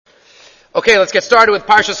Okay, let's get started with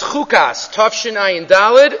Parshas Chukas, Tavshin Ayin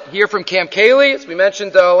Daled, here from Camp Kaylee. As we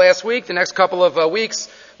mentioned last week, the next couple of weeks,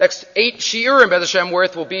 next 8 shiur in Beth Hashem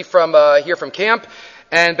worth will be from here from camp.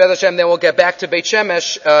 And Beth Hashem, then we'll get back to Beit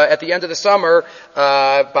Shemesh at the end of the summer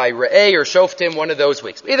by Re'eh or Shoftim, one of those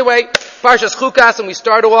weeks. But either way, Parshas Chukas, and we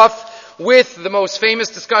start off with the most famous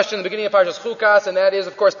discussion in the beginning of Parshas Chukas, and that is,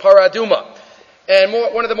 of course, Para Aduma. And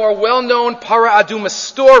one of the more well-known Para Aduma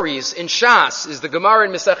stories in Shas is the Gemara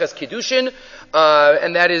in Meseches Kiddushin,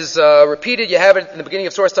 and that is repeated. You have it in the beginning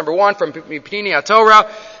of source number 1 from Pnini HaTorah.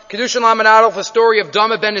 Kiddushin Lamed Aleph, the story of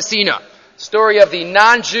Dama ben Nesina, story of the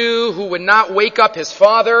non-Jew who would not wake up his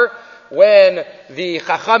father when the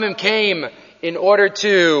Chachamim came in order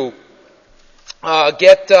to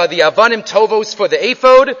get the Avanim Tovos for the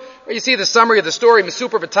ephod. You see the summary of the story,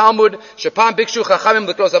 Mesupar v'Talmud, Shapam Bikshu Chachamim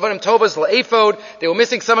L'klos Avanim Tovos L'ephod. They were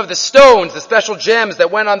missing some of the stones, the special gems that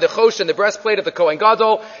went on the Choshen, the breastplate of the Kohen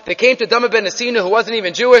Gadol. They came to Dama ben Nesina, who wasn't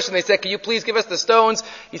even Jewish, and they said, can you please give us the stones?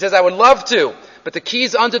 He says, I would love to, but the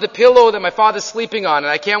key's under the pillow that my father's sleeping on,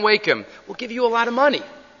 and I can't wake him. We'll give you a lot of money.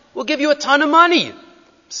 We'll give you a ton of money.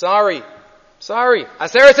 Sorry.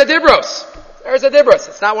 Aseres Adibros.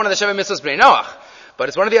 It's not one of the Sheva Mitzvahs B'nai Noach. But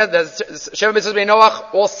it's one of the Sheva Mitzvahs B'nai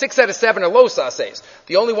Noach. All 6 out of 7 are los aseis.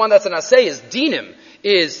 The only one that's an asay is dinim,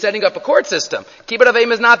 is setting up a court system. Kibbut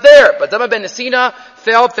Avim is not there. But Dama ben Nesina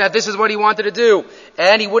felt that this is what he wanted to do.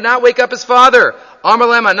 And he would not wake up his father. Amar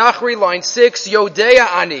lem Anachri, line 6, Yodea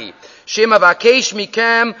Ani. Shema Vakesh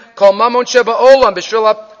Mikem, Kol Mamon Sheba Olam,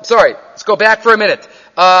 B'Shrilap. Sorry, let's go back for a minute.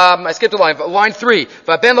 I skipped a line. Line 3.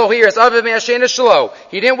 Vaben lo hiras Aviv me'ashena shelo.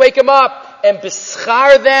 He didn't wake him up. And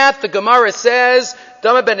b'schar that, the Gemara says,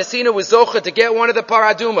 Dama ben Nesina was zocha to get one of the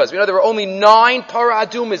paradumas. We know there were only 9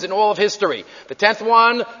 paradumas in all of history. The 10th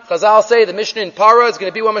one, Chazal say, the Mishnah in Para is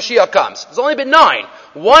going to be when Mashiach comes. There's only been 9.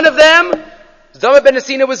 One of them, Dama ben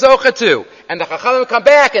Nesina was zocha to. And the Chachamim come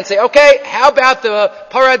back and say, okay, how about the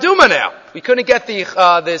paraduma now? We couldn't get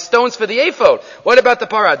the stones for the ephod. What about the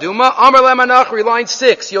paraduma? Amar lemanachri, line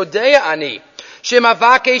 6, Yodea Ani.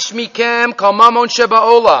 Shemavakesh mikem kol mamon sheba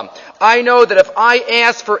olam. I know that if I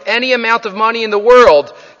ask for any amount of money in the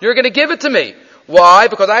world, you're going to give it to me. Why?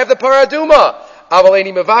 Because I have the paraduma.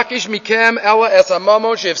 Avaleni mevakesh mikem ela es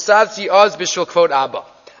hamamon shefsadzi az b'shul kvod abba.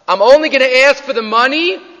 I'm only going to ask for the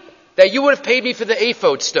money that you would have paid me for the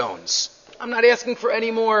ephod stones. I'm not asking for any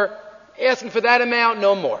more. Asking for that amount,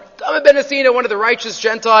 no more. Dama ben Nesina, one of the righteous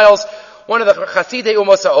Gentiles, one of the Chasidei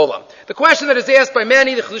Umos HaOlam. The question that is asked by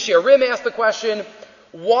many, the Chidushei Arim asked the question,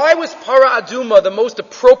 why was Para Aduma the most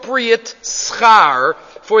appropriate schar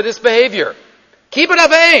for this behavior? Kibbut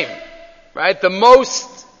Avim, right? The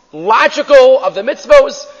most logical of the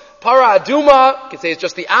mitzvos. Para Aduma, you could say it's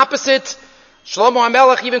just the opposite. Shlomo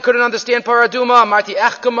HaMelech even couldn't understand Para Aduma. Amarti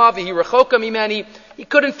Echkama v'hi rechoka mimeni. He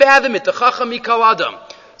couldn't fathom it. T'chacham mikol adam.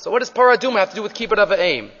 So what does Paraduma have to do with Kibbut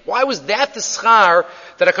Avim? Why was that the schar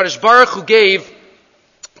that HaKadosh Baruch Hu gave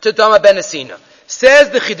to Dama ben Nesina? Says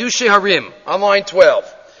the Chidushei Harim on line 12.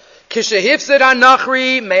 Kishehifzed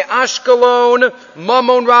Anachri me Ashkelon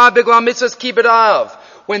Mamon Ra Bigla Mitzvahs Kibbut Av.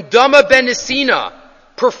 When Dama ben Nesina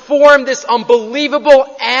performed this unbelievable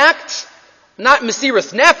act, not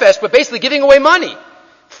Mesiras Nefesh, but basically giving away money,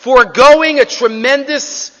 foregoing a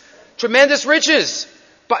tremendous riches.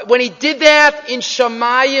 But when he did that in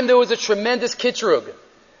Shamayim, there was a tremendous kitrug.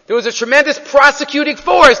 There was a tremendous prosecuting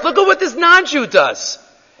force. Look at what this non-Jew does.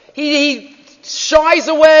 He shies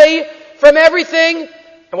away from everything.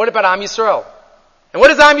 And what about Am Yisrael? And what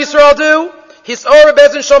does Am Yisrael do? His ora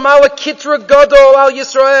bezin shamala kitrug gadol al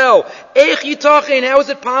Yisrael. Eich yitachin, how is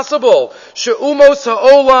it possible? She'umos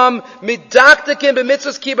ha'olam midaktikim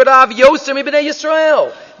b'mitzvahs kibbut av yosem ibnei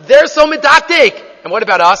Yisrael. They're so midaktik. And what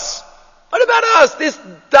about us? What about us? This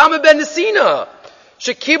Dama ben Nesina.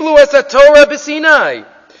 Shekiblu es Torah b'Sinai.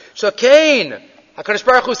 Shakain. HaKadosh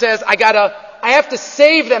Baruch Hu says, I have to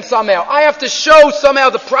save them somehow. I have to show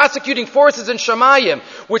somehow the prosecuting forces in Shamayim,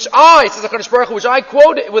 which says HaKadosh Baruch Hu, which I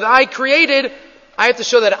created, I have to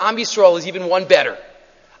show that Am Yisrael is even one better.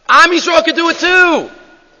 Am Yisrael can do it too.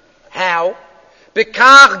 How?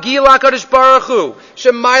 Bekach gila HaKadosh Baruch Hu.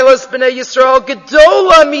 Shemailas b'nei Yisrael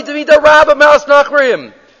gedola mida rabba malas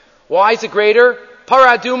nachrim. Why is it greater?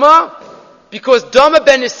 Paraduma? Because Dama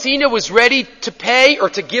ben Nesina was ready to pay or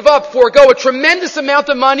to give up, forego a tremendous amount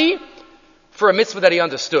of money for a mitzvah that he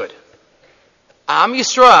understood. Am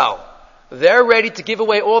Yisrael, they're ready to give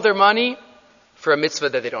away all their money for a mitzvah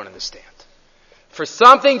that they don't understand. For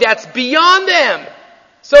something that's beyond them.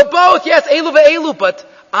 So both, yes, Elu ve'elu, but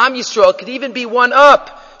Am Yisrael could even be one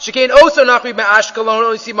up. Shekain oso nachri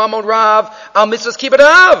me'ashkelon oisi mamon rav al mitzvahs kibbut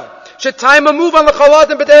av.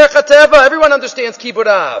 Everyone understands Kibbut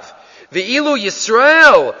Av. Ve'ilu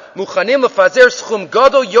Yisrael muchanim lefazer schum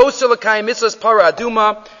gadol yoser l'kayim mitzvahs para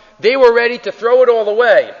aduma. They were ready to throw it all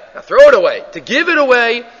away. Not throw it away, to give it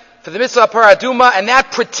away for the mitzvah para aduma, and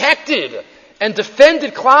that protected and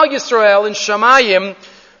defended Klal Yisrael in Shamayim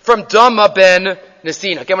from Dama ben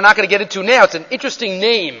Nesina. Again, we're not going to get into now. It's an interesting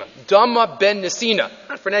name, Dama ben Nesina.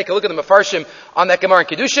 Not for now, you can look at the Mefarshim on that Gemara in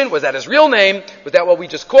Kiddushin. Was that his real name? Was that what we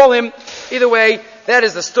just call him? Either way, that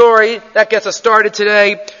is the story. That gets us started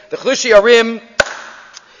today. The Chlushi Arim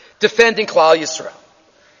defending Klal Yisrael.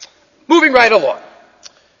 Moving right along.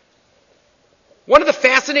 One of the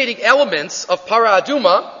fascinating elements of Para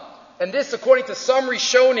Aduma, and this, according to some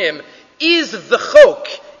Rishonim, is the chok,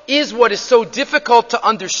 is what is so difficult to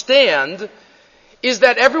understand, is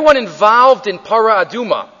that everyone involved in Para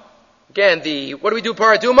Aduma, again, what do we do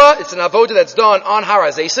Para Aduma? It's an avodah that's done on Har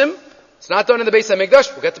HaZeisim. It's not done in the Beis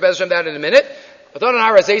HaMikdash. We'll get to Beis Hashem that in a minute. But done on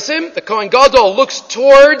Har HaZeisim, the Kohen Gadol looks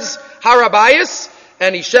towards Har HaBayis,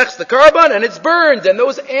 and he shechs the carbon, and it's burned, and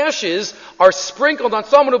those ashes are sprinkled on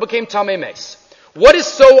someone who became Tamei Meis. What is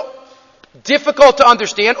so difficult to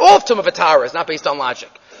understand? All of Tumah V'Tara is not based on logic.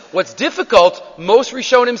 What's difficult, most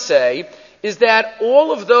Rishonim say, is that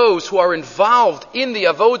all of those who are involved in the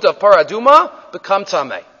avodah of Paraduma become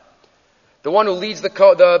Tamei. The one who leads the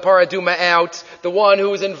Paraduma out, the one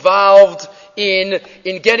who is involved in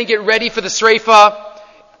getting it ready for the Sreifa,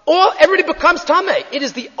 everybody becomes Tamei. It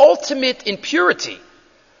is the ultimate impurity.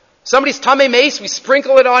 Somebody's Tamei Meis, we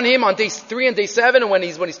sprinkle it on him on day 3 and day 7, and when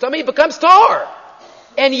he's Tamei, he becomes Tar.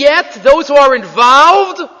 And yet, those who are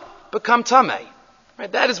involved become Tamei.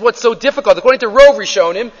 Right? That is what's so difficult. According to Rov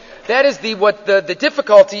Rishonim, that is the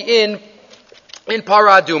difficulty in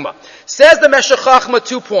Para Aduma. Says the Meshech Chachma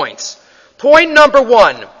 2 points. Point number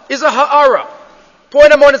 1 is a ha'ara. Point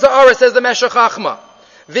number 1 is a ha'ara, says the Meshech Chachma.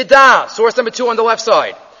 Vida, source number 2 on the left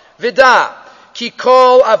side. Vida, ki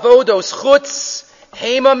kol avodos chutz,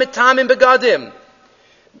 hema mitamim begadim.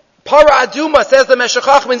 Para Aduma, says the Meshech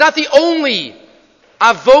Chachma, is not the only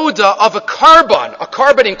avoda of a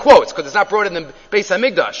carbon in quotes, because it's not brought in the Beis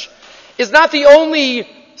HaMikdash, is not the only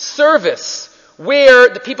service where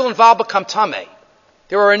the people involved become tamei.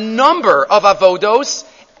 There are a number of avodos,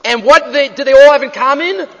 and do they all have in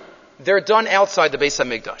common? They're done outside the Beis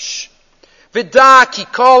HaMikdash. Vida ki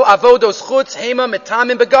kol avodos chutz hema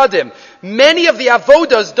metamim begadim. Many of the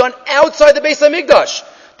avodas done outside the Beis HaMikdash.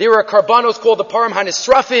 There are karbanos called the param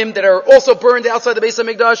hanisrafim that are also burned outside the Beis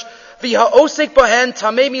HaMikdash.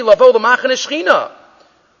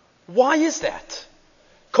 Why is that?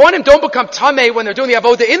 Kohanim don't become tamei when they're doing the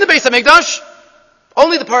avodah in the Beis HaMikdash.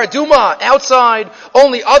 Only the paraduma outside.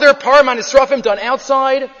 Only other param hanisrafim done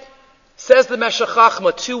outside. Says the Meshech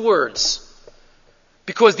Chachma 2 words.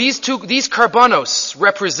 Because these karbanos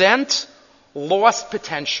represent lost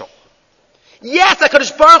potential. Yes,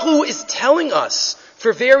 HaKadosh Baruch Hu is telling us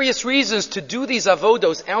for various reasons to do these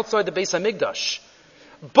avodos outside the Beis HaMikdash.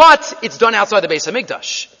 But it's done outside the Beis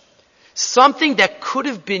HaMikdash. Something that could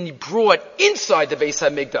have been brought inside the Beis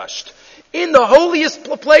HaMikdash, in the holiest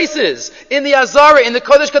places, in the Azara, in the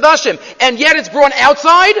Kodesh Kodashim, and yet it's brought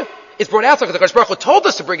outside. It's brought outside because the Kodesh Baruch Hu told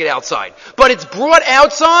us to bring it outside. But it's brought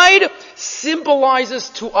outside symbolizes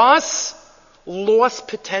to us lost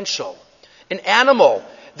potential. An animal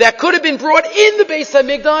that could have been brought in the Beis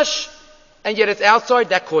HaMikdash, and yet it's outside,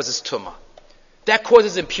 that causes tumah. That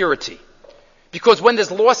causes impurity. Because when there's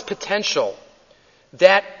lost potential,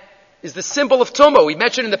 that is the symbol of tumah. We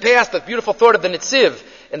mentioned in the past the beautiful thought of the Netziv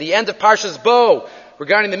in the end of Parshas Bo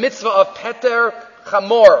regarding the mitzvah of Peter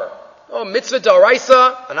Chamor. Oh, mitzvah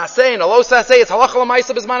d'oraisa, an aseh, and a los aseh, it's halacha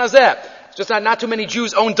l'maisa b'zman hazeh. It's just not too many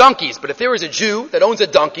Jews own donkeys, but if there is a Jew that owns a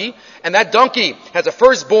donkey, and that donkey has a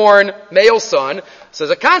firstborn male son, so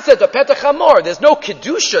there's a concept of Petach Hamor. There's no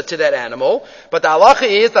Kedusha to that animal, but the halacha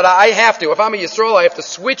is that I have to, if I'm a Yisrael, I have to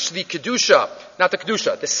switch the Kedusha, not the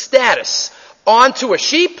Kedusha, the status, onto a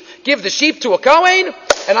sheep, give the sheep to a Kohen,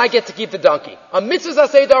 and I get to keep the donkey. A mitzvah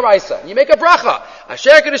aseh d'oraisa. You make a bracha.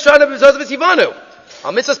 Asher kedushaну b'mizvah v'sivanu.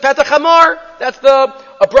 A mitzvah's Petach Hamor, that's a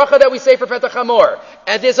bracha that we say for Petach Hamor.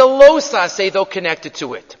 And there's a lo saseh, though, connected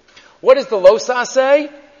to it. What is the lo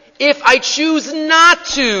saseh? If I choose not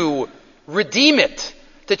to redeem it,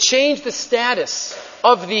 to change the status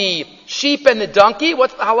of the sheep and the donkey,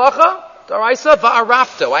 what's the halacha? D'oraisa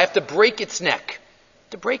va'arafto. I have to break its neck.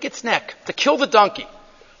 To break its neck. To kill the donkey.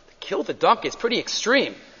 To kill the donkey is pretty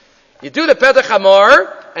extreme. You do the Petach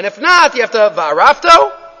Hamor, and if not, you have to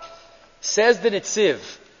va'arafto. Says the Netziv,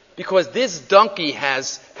 because this donkey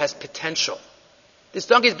has potential. This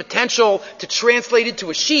donkey has potential to translate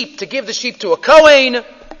into a sheep, to give the sheep to a Kohen.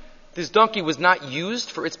 This donkey was not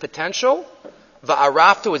used for its potential.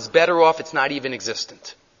 Va'arafto is better off, it's not even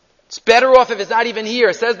existent. It's better off if it's not even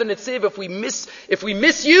here. Says the Netziv, if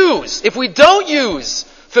we don't use,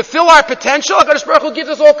 fulfill our potential, HaKadosh Baruch Hu gives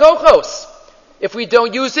us all kochos. If we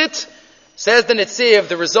don't use it, says the Netziv,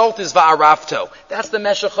 the result is va'arafto. That's the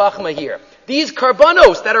Meshech Chachma here. These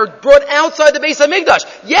karbanos that are brought outside the Beis HaMikdash.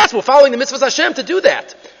 Yes, we're following the mitzvahs Hashem to do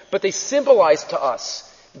that. But they symbolize to us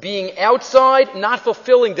being outside, not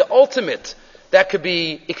fulfilling the ultimate it could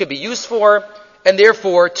be used for, and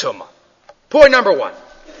therefore tumah. Point number 1.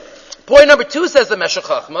 Point number 2, says the Meshech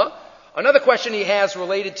Chachma, another question he has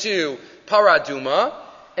related to paraduma,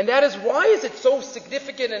 and that is, why is it so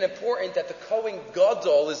significant and important that the Kohen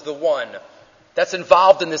Gadol is the one that's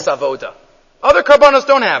involved in this avoda? Other karbanos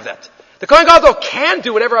don't have that. The Kohen Gadol can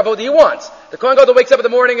do whatever avoda he wants. The Kohen Gadol wakes up in the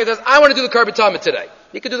morning and says, I want to do the Karban Tamid today.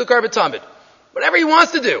 He can do the Karban Tamid. Whatever he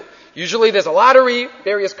wants to do. Usually there's a lottery,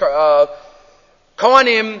 various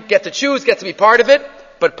Kohanim get to choose, get to be part of it,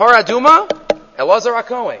 but paraduma, Elazar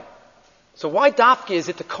HaKohen. So why dafka is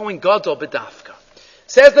it the Kohen Gadol b'dafka?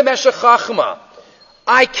 Says the Meshech Chachma,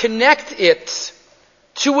 I connect it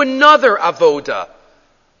to another avoda,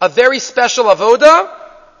 a very special avoda,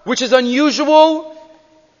 which is unusual,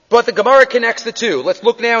 but the Gemara connects the two. Let's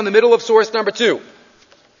look now in the middle of source number 2.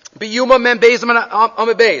 Biyuma mem beis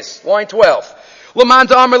beis, line 12. L'man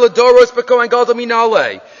da'amar l'doros b'kohen gadol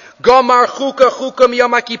minale. Gamar chuka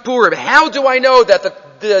miyam kippurim. How do I know that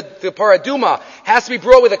the paraduma has to be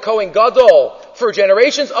brought with a Kohen Gadol for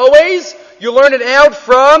generations? Always, you learn it out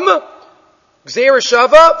from Gzeir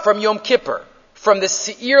Shava, from Yom Kippur, from the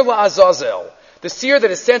Seir LaAzazel, the seir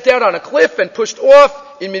that is sent out on a cliff and pushed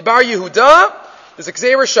off in Midbar Yehuda. There's a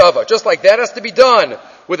Gzeir Shava. Just like that has to be done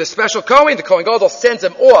with a special Kohen. The Kohen Gadol sends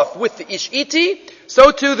him off with the Ish Iti.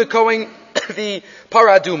 So too the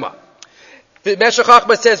paraduma. The Meshech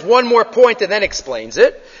Chachma says one more point and then explains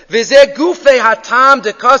it. V'zeh gufei hatam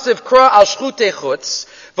dekasiv kra al shchutei chutz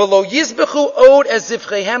v'lo yizbechu od ez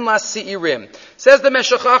zivchehem la'seirim. Says the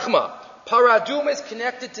Meshech Chachma, paraduma is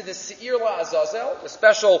connected to the Seir LaAzazel, the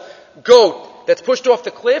special goat that's pushed off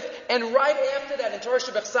the cliff, and right after that in Torah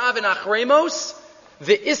Shebechsav and Achremos,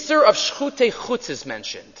 the Isser of shchutei chutz is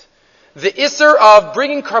mentioned. The Isser of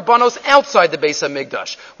bringing karbanos outside the Beis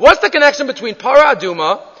HaMikdash. What's the connection between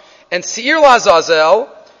paraduma and Seir LaAzazel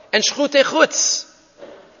and shchutei chutz?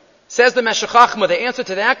 Says the Meshech Chachma, the answer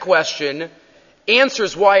to that question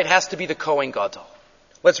answers why it has to be the Kohen Gadol.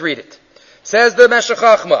 Let's read it. Says the Meshech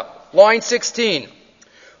Chachma, line 16.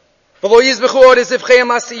 V'lo yizbechu od ezivcheim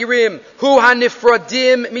la'seirim hu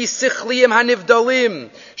hanifradim misichliim hanivdalim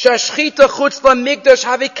shashchita chutz la'mikdash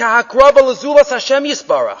havi kahakraba l'zulas Hashem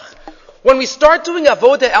yisbarach. When we start doing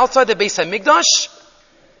avoda outside the Beis HaMikdash,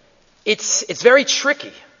 it's very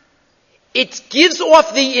tricky. It gives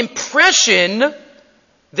off the impression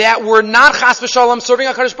that we're not chas v'shalom serving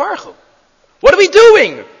HaKadosh Baruch Hu. What are we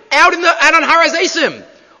doing out on Har HaZeisim?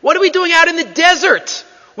 What are we doing out in the desert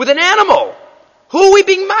with an animal? Who are we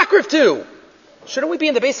being makriv to? Shouldn't we be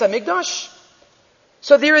in the Beis HaMikdash?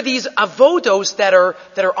 So there are these avodos that are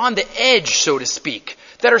on the edge, so to speak,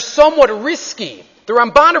 that are somewhat risky. The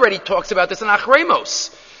Ramban already talks about this in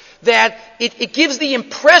Achremos, that it gives the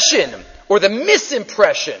impression or the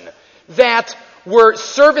misimpression that we're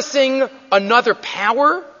servicing another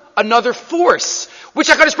power, another force, which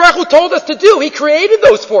HaKadosh Baruch Hu told us to do. He created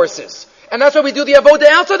those forces. And that's why we do the avodah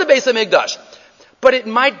outside the Beis HaMikdash. But it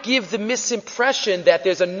might give the misimpression that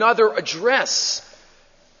there's another address.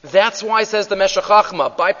 That's why, says the Meshech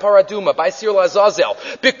Chachma, by paraduma, by Seir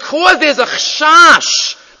LaAzazel, because there's a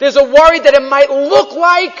chashash, there's a worry that it might look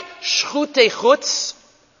like shchutei chutz,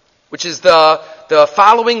 which is the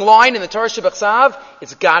following line in the Torah Shebechsav.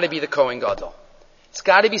 It's got to be the Kohen Gadol. It's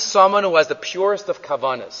got to be someone who has the purest of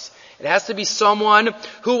kavanas. It has to be someone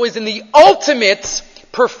who is in the ultimate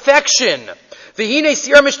perfection. V'hinei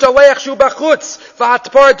sir mishtaleach shu b'chutz,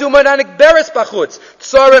 v'hatpar aduma nanigberes b'chutz,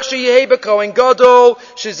 tzarech sheyeh b'kohen gadol,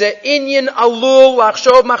 shezeh inyan alul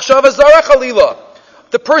lachshov machshava zarach alila.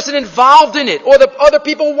 The person involved in it, or the other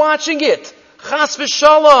people watching it, chas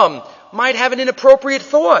v'shalom, might have an inappropriate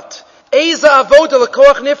thought. Eza avoda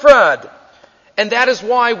l'koach nifrad. And that is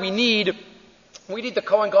why we need the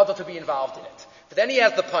Kohen Gadol to be involved in it. But then he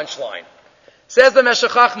has the punchline. Says the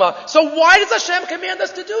Meshech Chachma, so why does Hashem command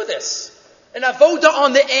us to do this? An avoda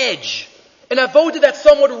on the edge. An avoda that's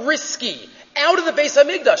somewhat risky. Out of the Beis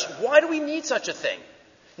HaMikdash. Why do we need such a thing?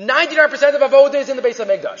 99% of avoda is in the Beis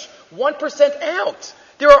HaMikdash. 1% out.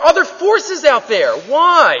 There are other forces out there.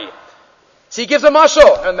 Why? So he gives a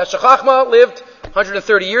mashal. And Meshech Chachma lived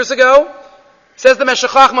 130 years ago. Says the Meshech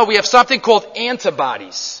Chachma, we have something called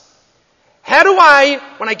antibodies. How do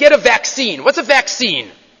when I get a vaccine, what's a vaccine?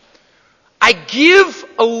 I give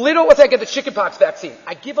a little, let's say I get the chickenpox vaccine.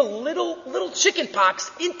 I give a little chickenpox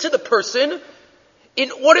into the person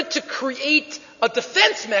in order to create a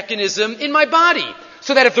defense mechanism in my body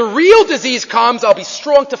so that if the real disease comes, I'll be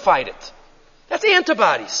strong to fight it. That's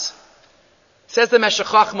antibodies. Says the Meshech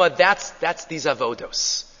Chochmah, that's these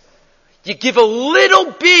avodos. You give a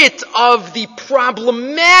little bit of the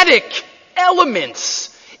problematic elements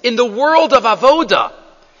in the world of avoda.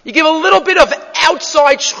 You give a little bit of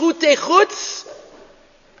outside shchutei chutz,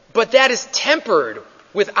 but that is tempered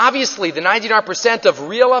with obviously the 99% of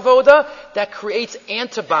real avoda that creates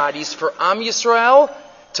antibodies for Am Yisrael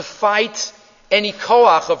to fight any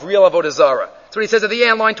koach of real avodah zarah. That's what he says at the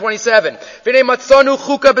end, line 27. V'nei matzanu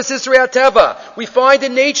chuka b'sisrei hateva. We find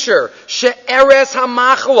in nature she'eres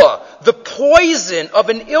hamachla, the poison of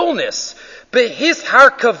an illness. Behis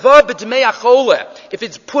harkava b'dmei achole. If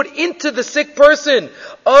it's put into the sick person,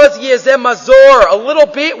 az yezeh mazor, a little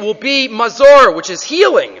bit will be mazor, which is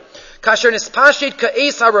healing. Kasher nispashit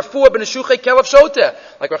ka'es harafua b'neshuchei kelev shoteh.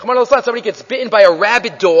 Like Rahman al-Islam, somebody gets bitten by a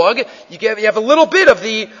rabid dog, you have a little bit of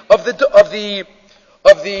the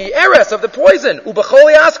eres, of the poison.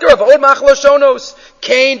 Ubacholi asker of od machlo shonos.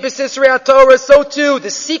 Kain b'sisrei Torah, so too, the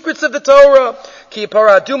secrets of the Torah. Ki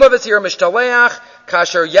paraduma v'sir mishtaleach,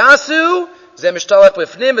 kasher yasu, ze mishtalech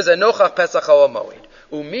b'fnim, v'ze nochach pesach ha'omoid.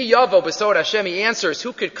 Umi yavo b'sod Hashem, he answers,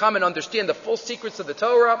 who could come and understand the full secrets of the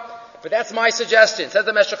Torah? But that's my suggestion. Says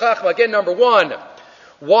the Meshech Chochmah, again, number one,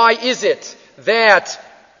 why is it that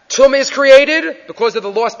Tumah is created? Because of the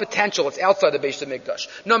lost potential. It's outside the Beis Hamikdash.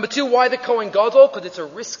 Number two, why the Kohen Gadol? Because it's a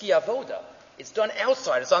risky avoda. It's done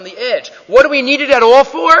outside. It's on the edge. What do we need it at all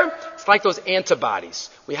for? It's like those antibodies.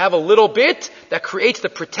 We have a little bit that creates the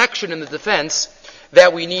protection and the defense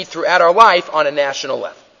that we need throughout our life on a national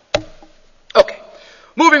level. Okay.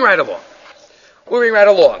 Moving right along.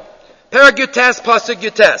 Perek Yutes, Pasuk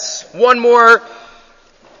Yutes. One more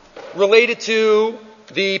related to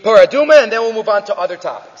the paraduma, and then we'll move on to other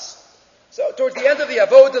topics. So, towards the end of the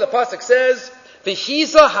avoda, the pasuk says,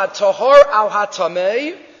 "V'hiza hatahar al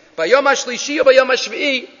hatamei bayom hashlishi or bayom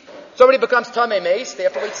hashvi'i." Somebody becomes tamei meis, they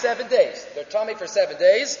have to wait 7 days. They're tamei for 7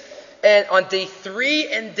 days, and on day 3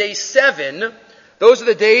 and day 7, those are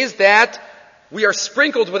the days that we are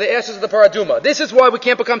sprinkled with the ashes of the paraduma. This is why we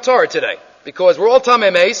can't become tar today, because we're all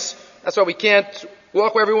tamei meis. That's why we can't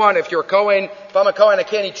walk where everyone. If you're a Kohen, if I'm a Kohen, I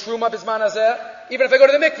can't eat truma bisman hazeh. Even if I go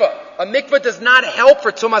to the mikvah. A mikvah does not help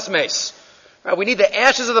for tumas meis. Right, we need the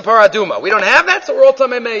ashes of the paraduma. We don't have that, so we're all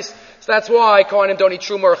tamei meis. So that's why Kohanim don't eat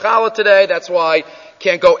truma or challah today. That's why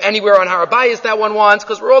can't go anywhere on Har Bayis that one wants,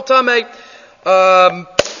 because we're all tamei.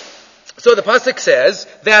 So the pasuk says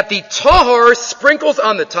that the tahor sprinkles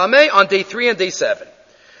on the tamei on day 3 and day 7.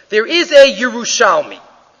 There is a Yerushalmi.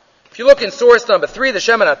 If you look in source number 3, the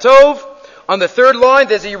Shemen HaTov, on the 3rd line,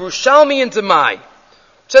 there's a Yerushalmi in Demai. It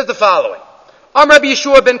says the following. Am Rabbi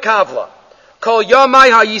Yeshua ben Kavla. Kol Yamai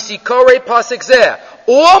Hayisi Kore Pasuk Zeh.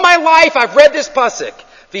 All my life I've read this pasuk.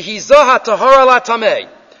 V'hizah HaTahar ala Tamei.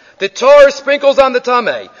 The tar sprinkles on the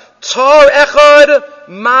Tamei. Tar echad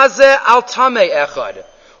mazeh al Tamei echad.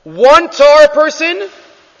 One tar person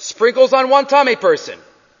sprinkles on one Tamei person.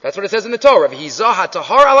 That's what it says in the Torah. V'hizah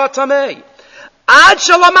HaTahar ala Tamei. Ad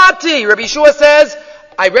shalamati. Rabbi Yeshua says,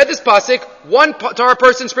 I read this pasuk, one tar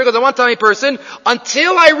person sprinkles on one Tamei person,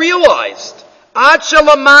 until I realized, Ad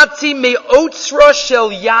shalamati me'otzra shel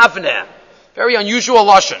Yavne. Very unusual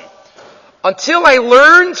lashon. Until I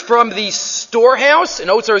learned from the storehouse, and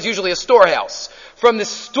Otzra is usually a storehouse, from the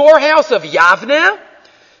storehouse of Yavne,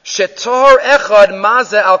 shetar echad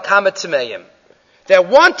mazeh al kama tameim. That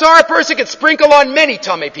one tar person can sprinkle on many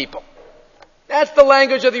Tamei people. That's the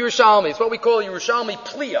language of the Yerushalmi. It's what we call Yerushalmi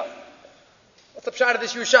Pliya. What's the pshat of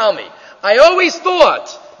this Yerushalmi? I always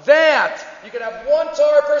thought that you could have one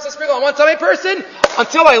Torah person sprinkle on one Tamei person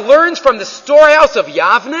until I learned from the storehouse of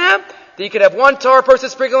Yavne that you could have one Torah person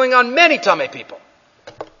sprinkling on many Tamei people.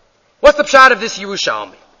 What's the pshat of this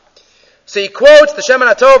Yerushalmi? So he quotes, the Shemen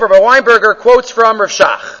HaTov, Rabbi Weinberger quotes from Rav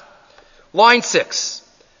Shach. Line 6.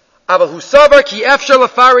 Aval hu savar ki efshar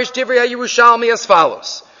lefarish divrei Yerushalmi as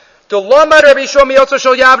follows. What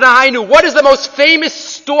is the most famous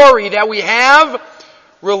story that we have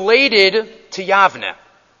related to Yavne?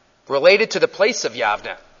 Related to the place of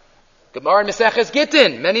Yavne? Gemara in Maseches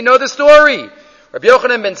Gittin. Many know the story. Rabbi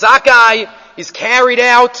Yochanan ben Zakkai is carried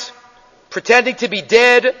out, pretending to be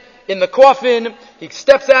dead, in the coffin. He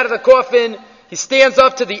steps out of the coffin. He stands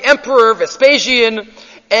up to the emperor, Vespasian,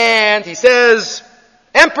 and he says,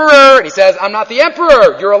 Emperor! And he says, I'm not the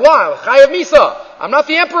emperor. You're alive. Chayav Misa. I'm not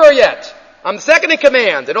the emperor yet. I'm the second in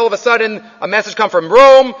command. And all of a sudden, a message comes from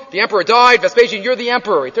Rome. The emperor died. Vespasian, you're the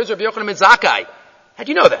emperor. He turns to Rabbi Yochanan ben Zakkai. How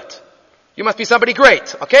do you know that? You must be somebody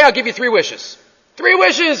great. Okay, I'll give you 3 wishes. 3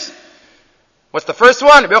 wishes! What's the first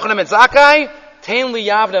one? Rabbi Yochanan ben Zakkai, Tein li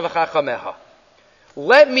Yavne v'chachameha.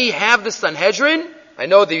 Let me have the Sanhedrin. I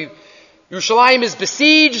know the Yerushalayim is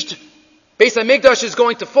besieged. Beis HaMikdash is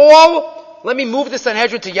going to fall. Let me move the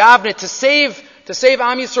Sanhedrin to Yavne to save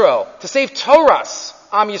Am Yisrael, to save Torah's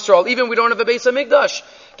Am Yisrael, even we don't have a Beis HaMikdash.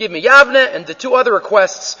 Give me Yavne, and the 2 other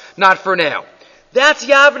requests, not for now. That's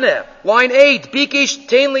Yavne. Line 8, Bikish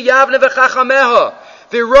Tein li Yavne v'chachameha.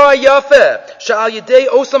 V'ra Yafeh, Sha'al Yedei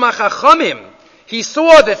Osam HaChachamim. He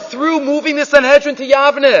saw that through moving the Sanhedrin to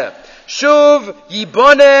Yavne, Shuv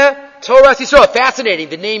Yibane Torah Yisrael. Fascinating.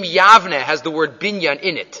 The name Yavne has the word binyan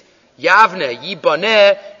in it. Yavne,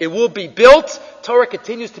 Yibane, it will be built. Torah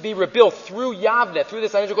continues to be rebuilt through Yavne, through the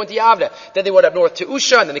Sanhedrin going to Yavne. Then they went up north to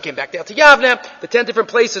Usha, and then they came back down to Yavne. The 10 different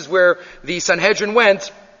places where the Sanhedrin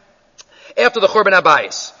went after the Churban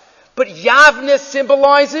Abayis. But Yavne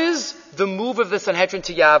symbolizes the move of the Sanhedrin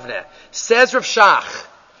to Yavne. Says Rav Shach,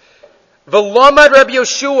 V'lomad Rabbi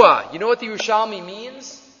Yoshua. You know what the Yerushalmi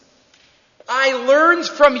means? I learned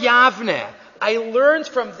from Yavne. I learned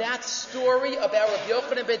from that story about Rabbi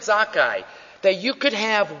Yochanan ben Zakkai that you could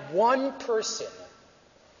have one person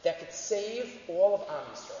that could save all of Am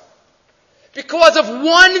Yisrael. Because of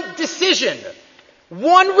one decision,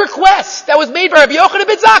 one request that was made by Rabbi Yochanan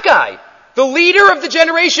ben Zakkai, the leader of the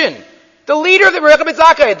generation. The leader of the Rabbi Yochanan ben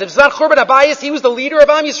Zakkai, the Zan Churban Abayis, he was the leader of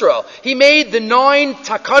Am Yisrael. He made the 9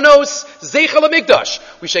 takanos Zeichel HaMikdash.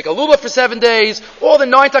 We shake a lulav for 7 days, all the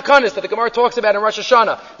 9 takanos that the Gemara talks about in Rosh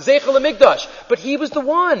Hashanah. Zeichel HaMikdash. But he was the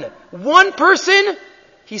one person,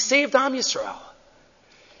 he saved Am Yisrael.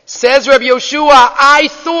 Says Rabbi Yoshua, I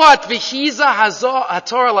thought V'hiza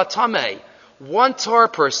Hatorah Latameh, one Torah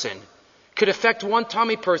person could affect one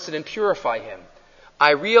Tameh person and purify him.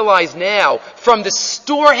 I realize now, from the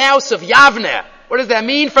storehouse of Yavne, what does that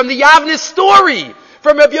mean? From the Yavne story,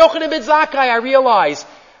 from Rabbi Yochanan ben Zakkai, I realize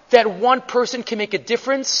that one person can make a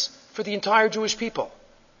difference for the entire Jewish people.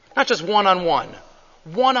 Not just one on one,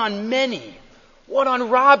 one on many, one on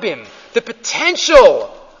Rabbim. The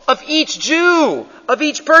potential of each Jew, of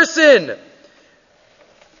each person.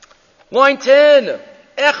 Line 10.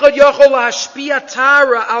 Echad yochol hashpia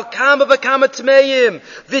tara al kama v'kama tmeim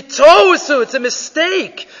v'tosu. It's a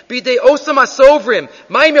mistake. Bidei osam asovrim.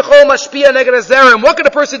 Ma'im yochol mashpia neged hazerim. What can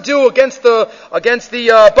a person do against the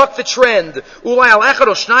buck the trend? Ulai al echad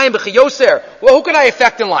o shnayim b'chiyoser. Well, who can I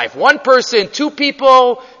affect in life? One person, 2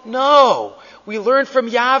 people? No. We learn from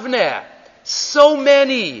Yavne. So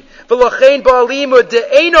many. V'lachein ba'alimud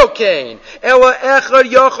de'eno kain. Ela echad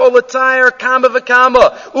yochol l'tayr kama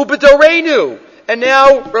v'kama. U'b'doreinu. And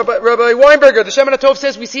now, Rabbi Weinberger, the Shemin HaTov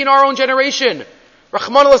says, we see in our own generation,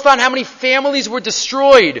 Rahman al-Aslan, how many families were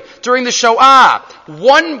destroyed during the Shoah.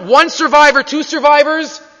 One survivor, 2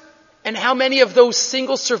 survivors, and how many of those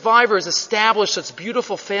single survivors established such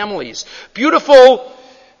beautiful families, beautiful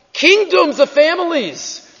kingdoms of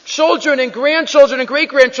families, children and grandchildren and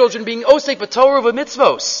great-grandchildren being osek b'torah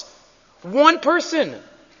v'mitzvos. One person.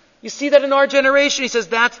 You see that in our generation. He says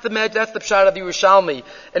that's the pshat of the Yerushalmi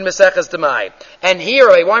in Maseches Demai. And here,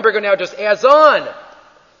 Rabbi Weinberger now just adds on.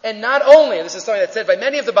 And not only, and this is something that's said by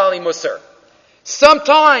many of the Bali Musar,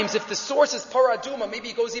 sometimes if the source is paraduma, maybe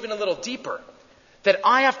it goes even a little deeper, that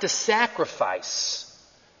I have to sacrifice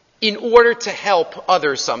in order to help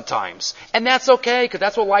others sometimes. And that's okay, because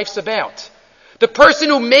that's what life's about. The person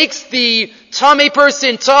who makes the Tameh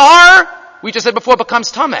person tahar, we just said before,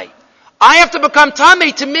 becomes Tameh. I have to become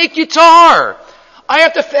Tameh to make you tahar. I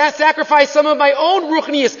have to sacrifice some of my own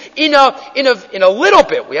ruchnius in a little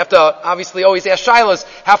bit. We have to obviously always ask Shilas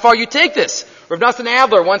how far you take this. Rav Nassan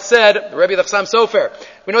Adler once said, the Rebbe of the Chassam Sofer,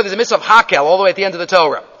 we know there's a mitzvah of Hakel all the way at the end of the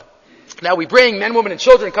Torah. Now we bring men, women, and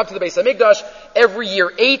children come to the Beis HaMikdash every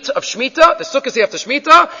year 8 of Shemitah, the Sukkot after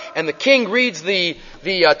Shemitah, and the king reads the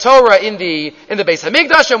Torah in the Beis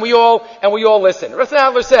HaMikdash, and we all listen. Rav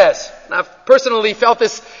Adler says, and I've personally felt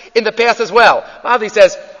this in the past as well. He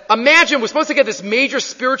says, imagine we're supposed to get this major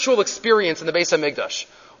spiritual experience in the Beis HaMikdash.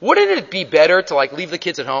 Wouldn't it be better to leave the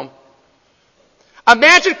kids at home?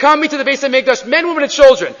 Imagine coming to the Beis HaMikdash, men, women, and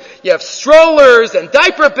children. You have strollers and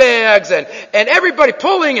diaper bags and everybody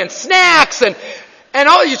pulling and snacks and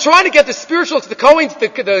all. You're trying to get the spiritual. The Kohen,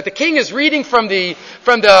 the king is reading from the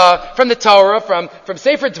Torah, from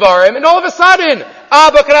Sefer Dvarim, and all of a sudden,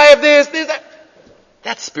 Abba, can I have this, that?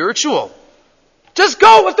 That's spiritual. Just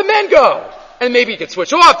go, let the men go. And maybe you can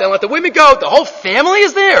switch off, then let the women go. The whole family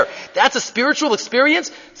is there. That's a spiritual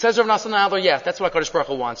experience. Says Rav Nassan Adler, yes, that's what HaKadosh Baruch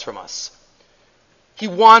Hu wants from us. He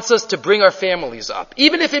wants us to bring our families up,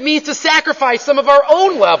 even if it means to sacrifice some of our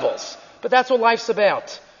own levels. But that's what life's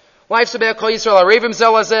about. Life's about Kol Yisrael Arevim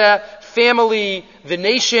Zelazeh, family, the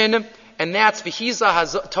nation, and that's v'hiza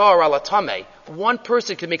hatar ala tameh. One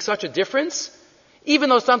person can make such a difference, even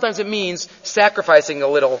though sometimes it means sacrificing a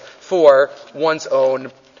little for one's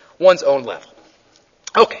own level.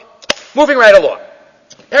 Okay, moving right along.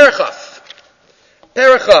 Perechaf,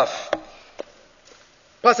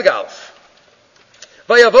 pasuk aleph.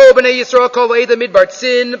 Vayavo b'nei Yisrael kol eida midbar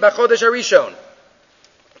tzin b'chodesh harishon.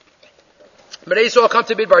 Bnei Yisrael come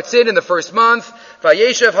to Midbar Tzin in the first month.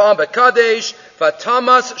 Vayeshev ha'am b'kadesh.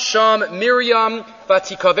 Vatamas sham Miriam.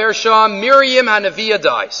 Vatikaver sham. Miriam HaNeviah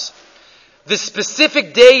dies. The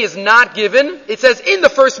specific day is not given. It says in the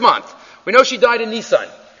first month. We know she died in Nisan,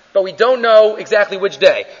 but we don't know exactly which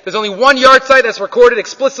day. There's only one yard site that's recorded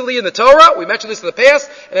explicitly in the Torah. We mentioned this in the past,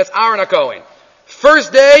 and that's Aaron HaKohen.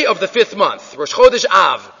 First day of the 5th month. Rosh Chodesh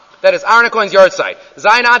Av. That is Aaron HaKohen's yard site.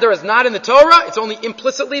 Zayin Adar is not in the Torah. It's only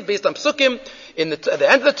implicitly based on psukim at the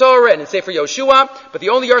end of the Torah and in Sefer Yoshua. But the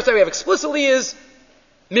only yard site we have explicitly is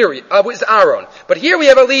is Aaron. But here we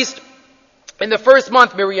have at least in the first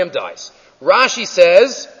month Miriam dies. Rashi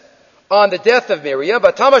says on the death of Miriam,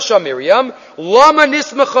 Vatamasha Miriam, Lama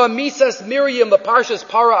Nismacha Misas Miriam Leparshas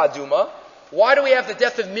Para Aduma. Why do we have the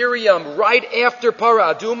death of Miriam right after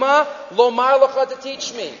Para Aduma? Lomar Lacha to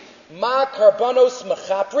teach me. Ma karbanos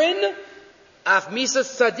mechaprin, af misas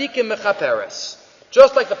tzadikim mechaperes.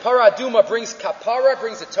 Just like the para aduma brings kapara,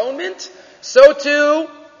 brings atonement, so too,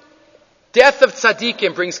 death of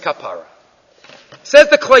tzadikim brings kapara. Says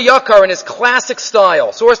the Klei Yakar in his classic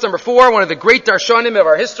style. Source number 4, one of the great darshanim of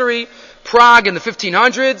our history, Prague in the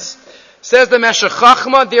 1500s. Says the Meshech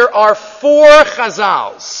Chachma, there are 4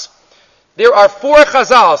 chazals.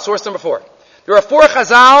 Source number 4. There are 4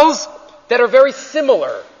 chazals that are very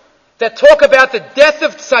similar, that talk about the death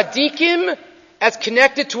of tzaddikim as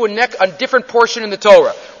connected to a different portion in the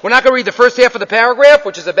Torah. We're not going to read the first half of the paragraph,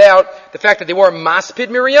 which is about the fact that they were maspid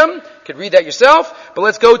Miriam. You could read that yourself. But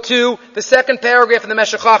let's go to the second paragraph in the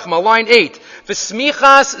Meshech Chachma, line 8.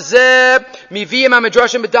 V'smichas ze miviyim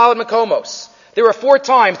ha'medrashim b'dalad makomos. There are 4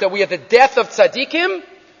 times that we have the death of tzaddikim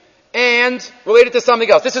and related to something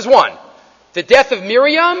else. This is one. The death of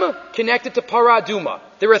Miriam connected to Para Aduma.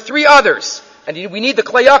 There are 3 others. And we need the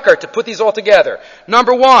Klei Yakar to put these all together.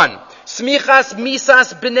 Number 1, Smichas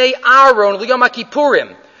Misas B'nei Aaron Liyom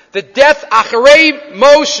HaKippurim. The death Acharei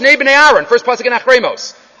Mos Shnei B'nei Aaron. First pasuk in Acharei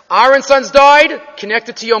Mos. Aaron's sons died,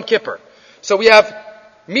 connected to Yom Kippur. So we have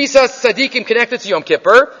Misas Tzadikim connected to Yom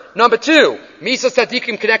Kippur. Number 2, Misas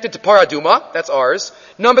Tzadikim connected to Paraduma. That's ours.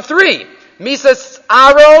 Number 3, Misas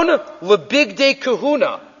Aaron LeBigdei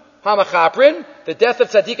Kahuna Hamachaprin. The death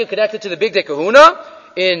of Tzadikim connected to the Bigdei Kahuna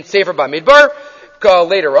in Sefer Bamidbar,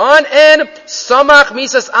 later on, and Samach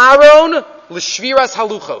Misas Aaron L'Shviras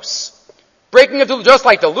Haluchos. Breaking of the, just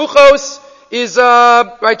like the Luchos is,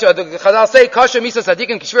 right, the Chazal say, Kasha Misas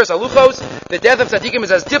Tzadikim K'Shviras Haluchos, the death of Tzadikim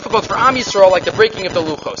is as difficult for Am Yisrael like the breaking of the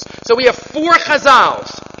Luchos. So we have 4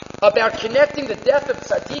 Chazals about connecting the death of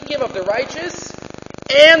Tzadikim, of the righteous,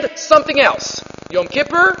 and something else. Yom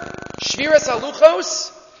Kippur, Shviras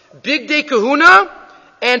Haluchos, Bigdei Kahuna,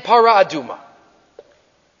 and Para Aduma.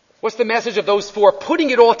 What's the message of those 4?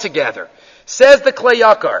 Putting it all together. Says the Klei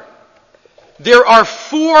Yakar, there are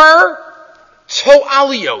 4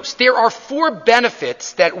 to'alios. There are 4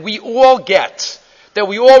 benefits that we all get, that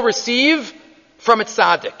we all receive from a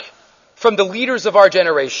tzaddik, from the leaders of our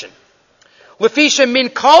generation. Lefisha min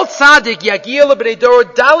kol tzaddik yagia lebnei dor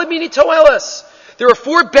daled mini to'elas. There are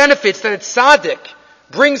 4 benefits that a tzaddik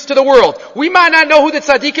brings to the world. We might not know who the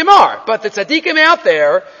tzaddikim are, but the tzaddikim out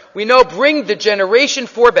there, we know bring the generation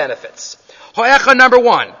 4 benefits. Ho'echa, number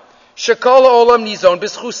 1. Shekol olam nizon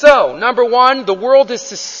b'schuso. Number 1, the world is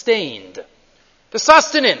sustained. The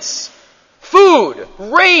sustenance, food,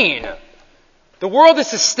 rain. The world is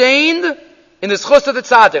sustained in the schus of the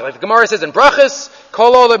tzaddik. Like the Gemara says in Brachas,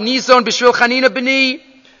 Kol olam nizon b'shvil chanina b'ni.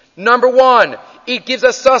 Number 1, it gives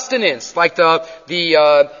us sustenance. Like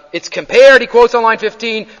it's compared, he quotes on line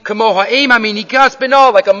 15, Kamo ha'em haminikas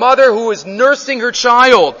b'no, like a mother who is nursing her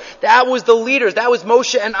child. That was the leaders. That was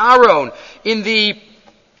Moshe and Aaron in the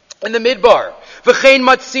Midbar. V'chein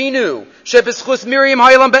matzinu, shebeschus Miriam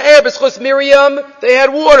ha'ilam ba'er, beschus Miriam, they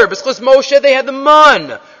had water. Beschus Moshe, they had the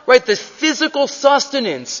man. Right? The physical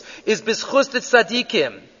sustenance is beschus the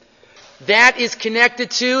tzadikim. That is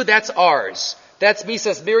connected to, that's ours. That's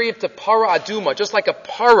Misas Miriam to Para Aduma. Just like a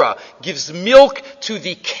para gives milk to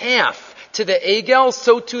the calf, to the egel,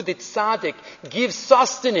 so too the tzaddik gives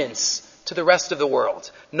sustenance to the rest of the world.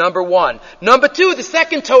 Number 1. Number 2, the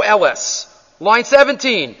second to'eles. Line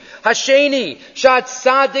 17. Hasheni, shad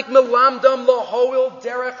tzaddik melamdam lohoil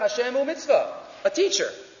derech Hashem u'mitzvah. A teacher.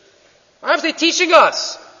 Obviously teaching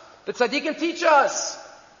us. The tzaddikim teach us.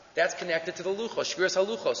 That's connected to the luchos, shviras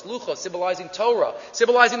haluchos. Luchos symbolizing Torah,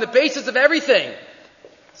 symbolizing the basis of everything.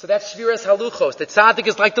 So that's shviras haluchos. The tzaddik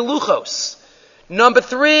is like the luchos. Number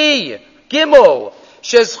 3, Gimel,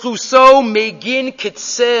 shezchuso megin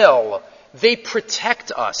kitzel. They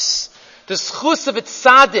protect us. The schus of a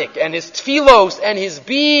tzaddik and his tfilos and his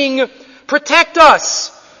being protect us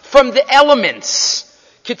from the elements.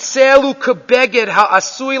 Kitzelu kebeged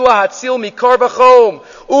ha'asui lahatzil mikar b'chom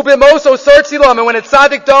ubemoso sartzilam. And when a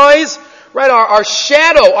tzaddik dies, right, our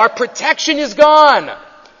shadow, our protection is gone.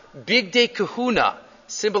 Big day kahuna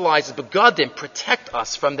symbolizes begadim, protect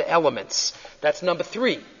us from the elements. That's number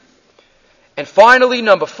 3. And finally,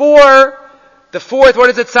 number 4. The 4th, what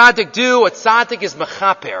does a tzaddik do? A tzaddik is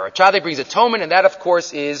mechaper. A tzaddik brings atonement, and that, of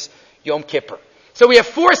course, is Yom Kippur. So we have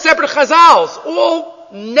 4 separate chazals, all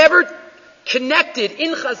never connected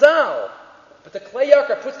in chazal. But the Klei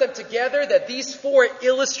Yakar puts them together, that these 4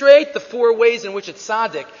 illustrate the 4 ways in which a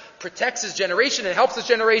tzaddik protects his generation and helps his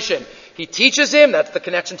generation. He teaches him, that's the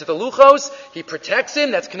connection to the luchos. He protects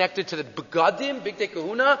him, that's connected to the begadim, big day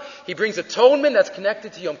kahuna. He brings atonement, that's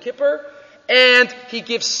connected to Yom Kippur. And he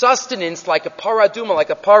gives sustenance like a paraduma, like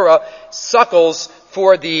a para suckles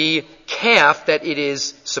for the calf that it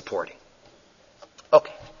is supporting.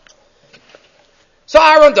 Okay. So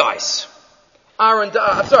Aaron dies.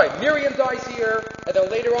 Miriam dies here, and then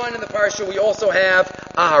later on in the parasha we also have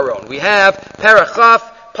Aharon. We have Parachaf,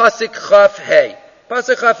 Pasik Chaf Hey.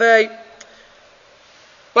 Pasik Chaf Hey.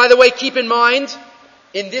 By the way, keep in mind,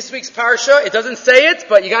 in this week's parasha, it doesn't say it,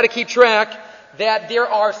 but you got to keep track that there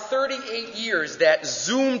are 38 years that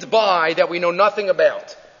zoomed by that we know nothing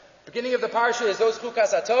about. Beginning of the parsha is those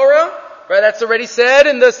Chukas HaTorah, right? That's already said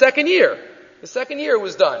in the second year. The second year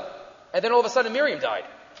was done. And then all of a sudden Miriam died.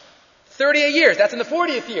 38 years, that's in the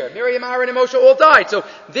 40th year. Miriam, Aaron, and Moshe all died. So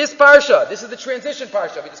this parsha, this is the transition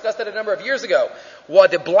parsha. We discussed that a number of years ago.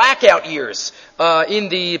 The blackout years in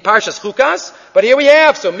the parshas Chukas. But here we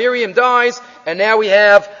have, so Miriam dies, and now we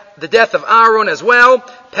have the death of Aaron as well.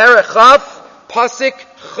 Perechaf, Pasik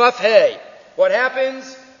Chaf Hey. What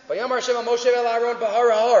happens? Vayamar Hashem Moshe el Aaron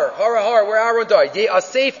b'Har Har, where Aaron died.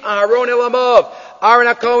 Ye'asef Aaron el Amav. Aaron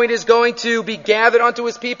HaKohen is going to be gathered unto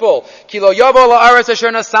his people. Kilo yavo la'aretz asher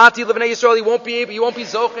nasati l'bnei Yisrael. He won't be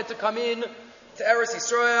zochet to come in to Eretz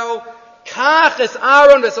Yisrael. Kach es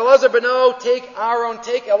Aaron v'es Elazar b'no. Take Aaron,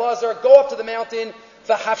 take Elazar, go up to the mountain.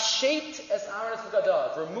 V'hafshet es Aaron es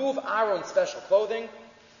v'gadav. Remove Aaron's special clothing.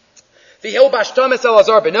 V'hilbashtam es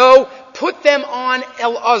Elazar b'no. Put them on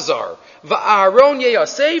Elazar. V'Aaron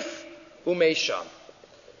ye'asef u'meisham.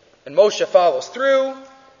 And Moshe follows through.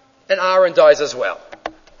 And Aaron dies as well.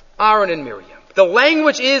 Aaron and Miriam. The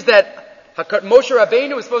language is that Moshe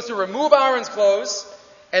Rabbeinu was supposed to remove Aaron's clothes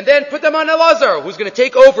and then put them on Elazar, who's going to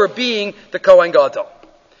take over being the Kohen Gadol.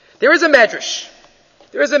 There is a medrash.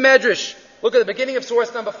 Look at the beginning of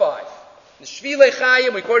source number 5. The Shvilei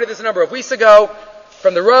Chayim, we quoted this a number of weeks ago,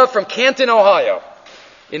 from the Rav from Canton, Ohio,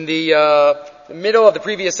 in the middle of the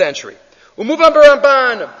previous century. Umuvam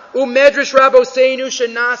Baramban, Medrash Rabboseinu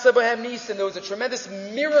Shenasa Bohem Nisan. There was a tremendous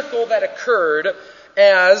miracle that occurred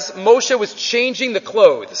as Moshe was changing the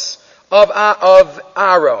clothes of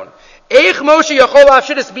Aaron. Eich Moshe Yachol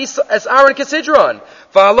Afshid as Aaron Kesidron.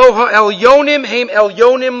 V'alo ha'elyonim heim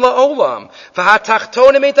elyonim la'olam.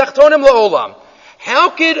 V'hatachtonim heim tachtonim la'olam. How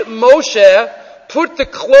could Moshe put the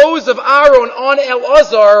clothes of Aaron on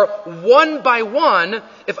Elazar one by one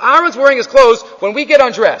if Aaron's wearing his clothes when we get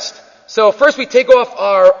undressed? So first we take off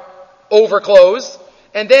our overclothes,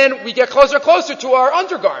 and then we get closer and closer to our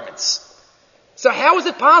undergarments. So how is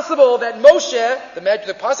it possible that Moshe,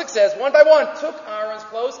 the pasuk says, one by one, took Aaron's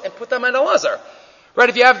clothes and put them on Elazar? Right,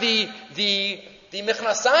 if you have the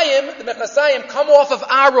mechnasayim come off of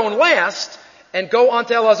Aaron last and go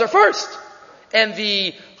onto Elazar first. And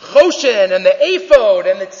the choshen and the ephod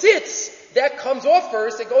and the tzitz, that comes off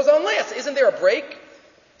first, it goes on last. Isn't there a break?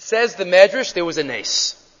 Says the Medrash, there was a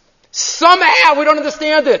nace. Somehow, we don't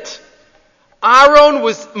understand it.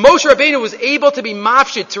 Moshe Rabbeinu was able to be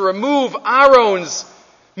mafshit, to remove Aaron's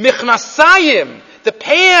michnasayim, the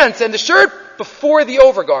pants and the shirt, before the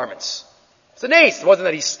overgarments. It's a nace. It wasn't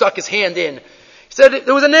that he stuck his hand in. He said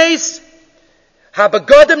there was a nace.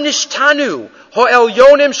 Habagodim nishtanu,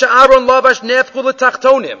 ha'elyonim she'Aaron lavash nefchu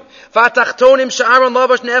l'tachtonim, va'tachtonim she'Aaron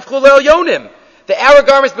lavash nefchu l'elyonim. The outer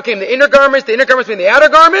garments became the inner garments became the outer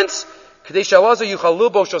garments. So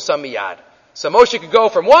Moshe could go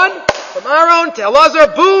from Aaron to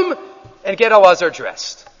Elazar, boom, and get Elazar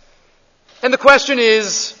dressed. And the question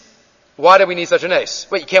is, why do we need such a nace?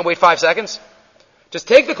 Wait, you can't wait 5 seconds? Just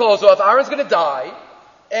take the clothes off, Aaron's going to die,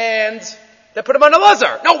 and then put him on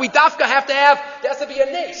Elazar. No, we dafka there has to be a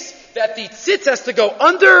nace. that the tzitz has to go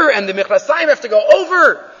under and the michlosayim have to go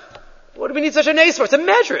over. What do we need such a nace for? It's a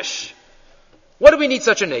medrash. What do we need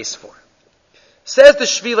such a nace for? Says the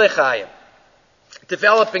Shvilei Chaim,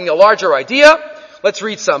 developing a larger idea. Let's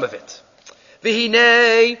read some of it.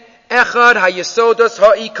 V'hinei echad hayesodos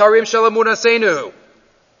ha'ikarim shel emunaseinu.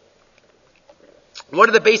 One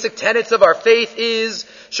of the basic tenets of our faith is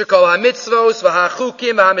shekol hamitzvos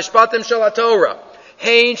v'hachukim v'hamishpatim shel haTorah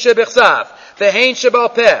hein shebechsav v'hein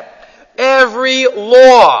shebal peh. Every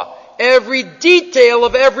law, every detail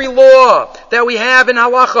of every law that we have in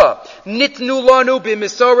halacha, nitnu lanu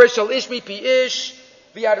b'misorah shel ish mipi ish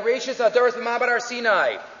v'yad reishis hadaras b'ma'abad har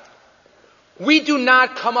Sinai. We do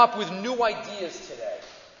not come up with new ideas today.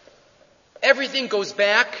 Everything goes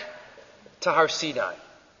back to Har Sinai.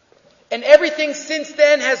 And everything since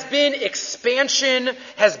then has been expansion,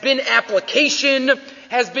 has been application,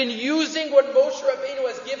 has been using what Moshe Rabbeinu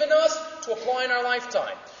has given us to apply in our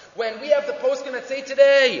lifetime. When we have the poskim that say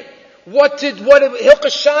today, what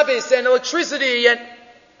Hilchos Shabbos and electricity, and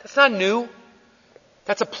that's not new.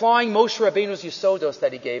 That's applying Moshe Rabbeinu's Yesodos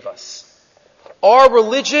that he gave us. Our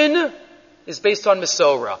religion is based on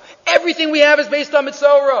Mesorah. Everything we have is based on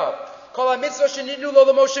Mesorah.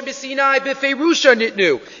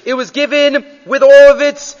 It was given with all of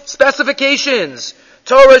its specifications.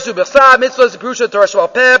 It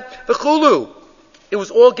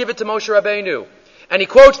was all given to Moshe Rabbeinu. And he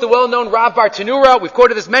quotes the well-known Rav Bar Tanura. We've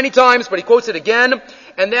quoted this many times, but he quotes it again.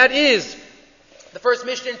 And that is the first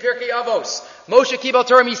Mishnah in Pirkei Avos. Moshe Kibal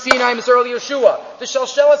Torah Misinai Mesorah Yeshua. The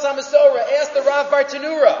Shalshelas HaMesorah asked the Rav Bar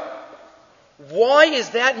Tanura, why is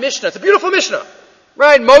that Mishnah? It's a beautiful Mishnah.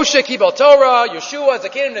 Right? Moshe Kibal Torah, Yeshua,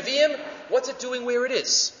 Zakenim Nevi'im. What's it doing where it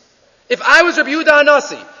is? If I was Rabbi Yehuda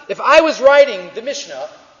Hanasi, if I was writing the Mishnah,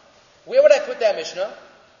 where would I put that Mishnah?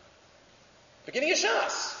 Beginning of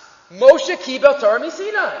Shas. Moshe Kibal Torah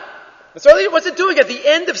Misinai. What's it doing at the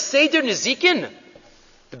end of Seder Nezikin?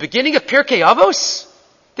 The beginning of Pirkei Avos?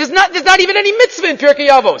 There's not even any mitzvah in Pirkei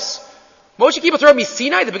Avos. Moshe Kibal Torah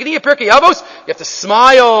Misinai, the beginning of Pirkei Avos, you have to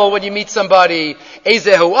smile when you meet somebody.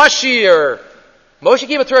 Ezehu Ashir. Moshe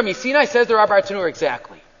Kibal Torah Misinai, says the Rav Bar Tanura,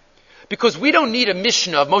 exactly. Because we don't need a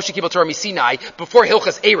Mishnah of Moshe Kibal Torah Misinai before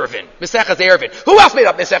Hilchas Erevin, Meseches Erevin. Who else made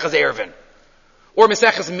up Meseches Erevin? Or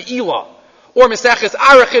Meseches Me'ilah? Or Meseches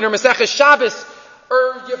Arachin? Or Meseches Shabbos?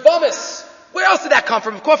 Or Yevamis? Where else did that come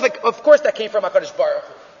from? Of course that came from HaKadosh Baruch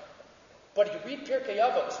Hu. But if you read Pirkei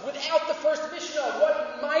Avos, without the first Mishnah,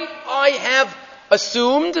 what might I have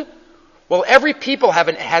assumed? Well, every people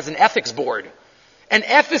has an ethics board. And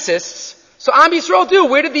ethicists, so Am Yisrael do.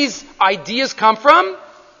 Where did these ideas come from?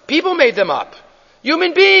 People made them up.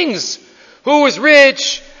 Human beings. Who is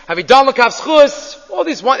rich? Havidal Lakav Schus. All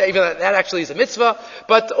these one, even that actually is a mitzvah.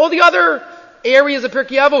 But all the other areas of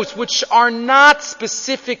Pirkei Avos, which are not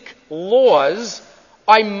specific laws,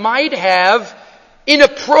 I might have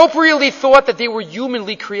inappropriately thought that they were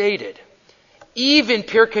humanly created. Even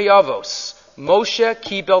Pirkei Avos, Moshe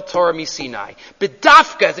Kibel Torah Misinai.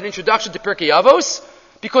 B'dafka as an introduction to Pirkei Avos,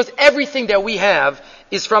 because everything that we have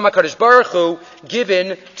is from HaKadosh Baruch Hu,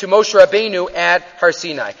 given to Moshe Rabbeinu at Har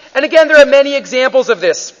Sinai. And again, there are many examples of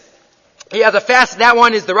this. He has that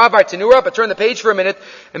one is the Rav Bar Tanura, but turn the page for a minute, in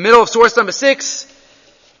the middle of source number 6.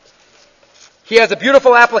 He has a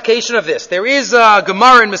beautiful application of this. There is a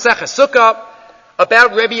Gemara in Maseches Sukkah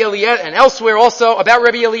about Rabbi Eliezer, and elsewhere also about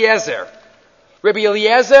Rabbi Eliezer. Rabbi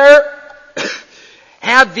Eliezer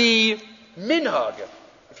had the minhag.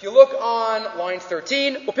 If you look on line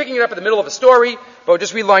 13, we're picking it up in the middle of a story, but we'll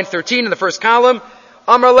just read line 13 in the first column.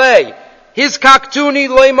 Amar lei, his kaktuni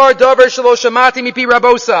leimar davar shelo shamati mipi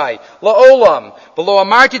rabosai laolam, v'lo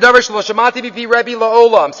amarti davar shelo shamati mipi Rabbi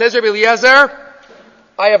laolam. Says Rabbi Eliezer,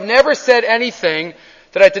 I have never said anything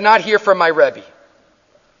that I did not hear from my Rebbe.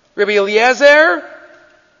 Rabbi Eliezer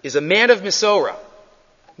is a man of Mesorah.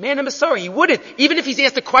 Man of Mesorah. He wouldn't, even if he's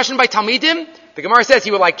asked a question by Talmidim, the Gemara says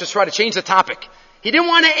he would just try to change the topic. He didn't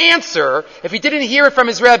want to answer if he didn't hear it from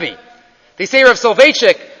his Rebbe. They say Rav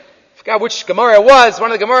Soloveitchik, I forgot which Gemara it was,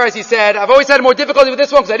 one of the Gemaras, he said, I've always had more difficulty with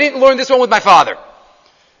this one because I didn't learn this one with my father.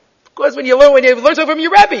 Because when you learn something from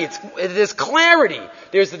your Rebbe, there's clarity.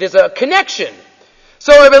 There's a connection.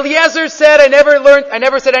 So Rabbi Eliezer said, I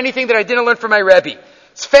never said anything that I didn't learn from my Rebbe.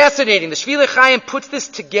 It's fascinating. The Shvilei Chaim puts this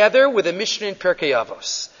together with a Mishnah in Pirkei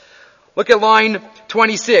Avos. Look at line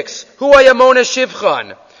 26. Hu hayamona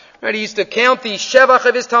shivchan. Right, he used to count the shevach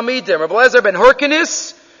of his talmidim. Rabbi Eliezer ben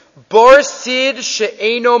Hyrcanus, bar sid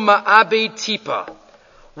she'eno ma'abe tipa.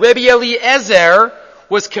 Rabbi Eliezer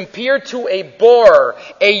was compared to a bar,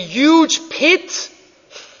 a huge pit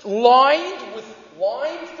filled with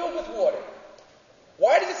water.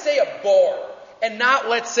 Why does it say a bar? and not,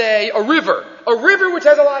 let's say, a river. A river which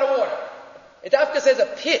has a lot of water. It dafka says a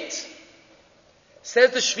pit.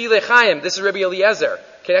 Says the Shvilei Chaim, this is Rabbi Eliezer,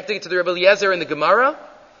 connecting it to the Rabbi Eliezer in the Gemara.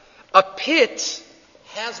 A pit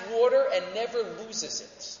has water and never loses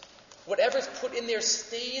it. Whatever's put in there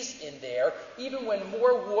stays in there, even when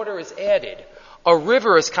more water is added. A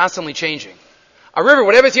river is constantly changing. A river,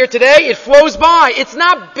 whatever's here today, it flows by. It's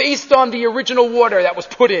not based on the original water that was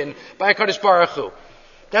put in by HaKadosh Baruch Hu.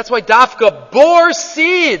 That's why dafka bor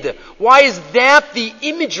sid. Why is that the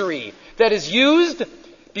imagery that is used?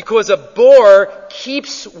 Because a bor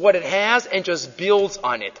keeps what it has and just builds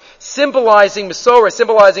on it. Symbolizing Mesorah,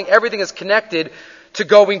 symbolizing everything is connected to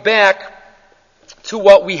going back to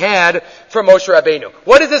what we had from Moshe Rabbeinu.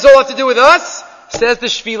 What does this all have to do with us? Says the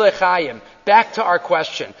Shvilei Chaim. Back to our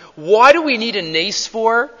question. Why do we need a nace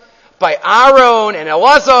for? By Aaron and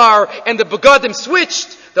Elazar and the begadim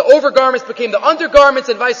switched. The overgarments became the undergarments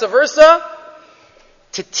and vice versa.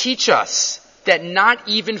 To teach us that not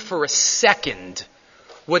even for a second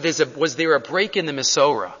was there a break in the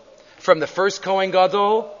Mesorah from the first Kohen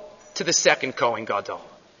Gadol to the second Kohen Gadol.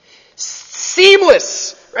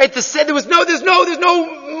 Seamless, right? There's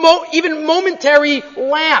no even momentary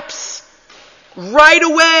lapse. Right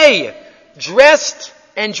away, dressed.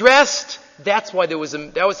 That's why there was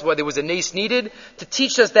a nace needed to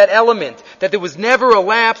teach us that element, that there was never a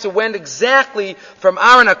lapse. It went exactly from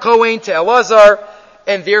Aaron HaKohen to Elazar,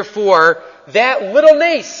 and therefore that little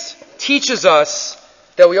nace teaches us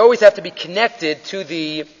that we always have to be connected to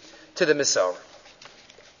the Mesorah.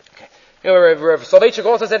 Okay. Rav Soloveitchik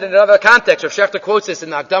also said in another context, Rav Shechter quotes this in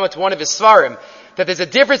the Akdama to one of his Svarim, that there's a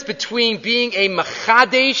difference between being a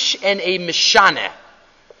Mechadesh and a Mishaneh.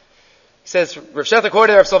 He says, Rav Shechter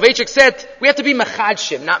quoted, Rav Soloveitchik said, we have to be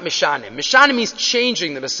Mechadshim, not Mishanim. Mishanim means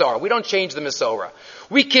changing the Mesorah. We don't change the Mesorah.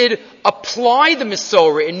 We could apply the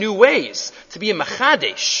Mesorah in new ways to be a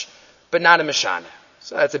Mechadesh, but not a Mishaneh.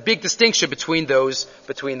 So that's a big distinction between those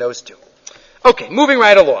two. Okay, moving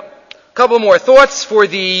right along. A couple more thoughts for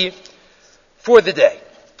the day.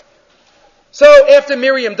 So after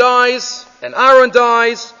Miriam dies and Aaron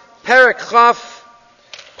dies, Perek Chaf,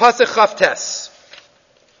 Pasuk Chaf Tes.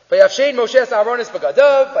 Vayavshein Moshe Aaronis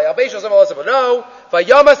Bagadav, Vayalbesh Osam Elas Bano,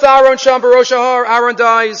 Vayamas Aaron Sham Barosh Har, Aaron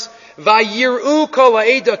dies, Vayiru Kol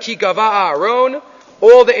Ha'eda Ki Gava Aaron,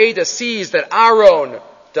 all the Eda sees that Aaron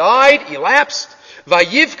died, elapsed,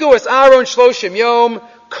 Vayivku as Aaron Shloshim Yom,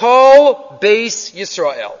 Kol Beis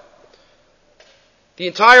Yisrael. The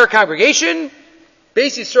entire congregation,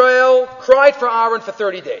 Beis Yisrael, cried for Aaron for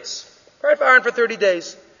 30 days.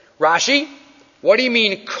 Rashi, what do you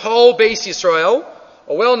mean, Kol Beis Yisrael?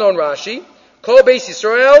 A well-known Rashi. Kol Beis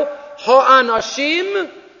Yisrael,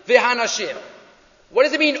 Ha'anashim v'hanashim. What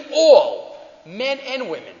does it mean, all? Men and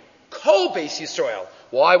women. Kol Beis Yisrael.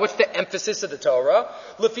 Why? What's the emphasis of the Torah?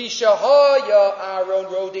 Lefi shahaya Aaron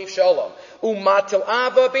rodev shalom. Umatil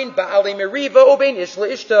ava ben ba'ali meriva ubein ish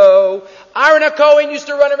le'ishto. Aaron HaKohen used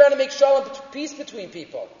to run around and make shalom, peace between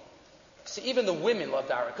people. So even the women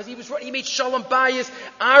loved Aaron because he made shalom bayis.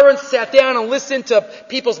 Aaron sat down and listened to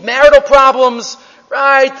people's marital problems,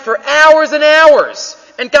 right, for hours and hours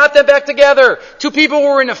and got them back together. Two people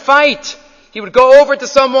were in a fight. He would go over to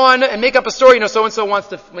someone and make up a story. So-and-so wants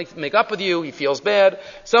to make up with you. He feels bad.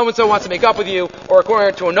 So-and-so wants to make up with you. Or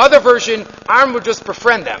according to another version, Aaron would just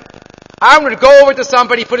befriend them. Aaron would go over to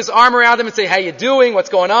somebody, put his arm around them and say, how you doing? What's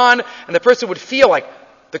going on? And the person would feel like,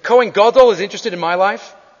 the Kohen Gadol is interested in my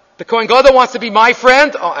life. The Kohen Gadol wants to be my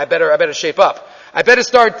friend. Oh, I better shape up. I better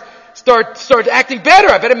start acting better.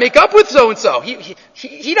 I better make up with so-and-so.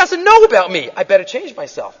 He doesn't know about me. I better change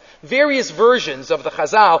myself. Various versions of the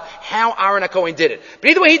Chazal, how Aaron HaKohen did it.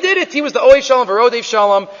 But either way he did it, he was the Oed Shalom V'Rodev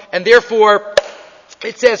Shalom, and therefore,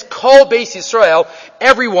 it says, Kol Beis Yisrael,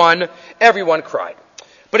 everyone cried.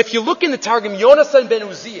 But if you look in the Targum Yonasan ben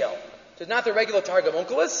Uziel, it's not the regular Targum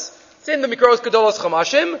Onkelos, it's in the Mikros Gedolos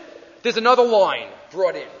Chamashim, there's another line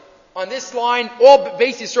brought in. On this line, all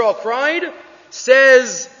Beis Yisrael cried,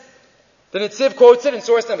 says, the Netziv quotes it in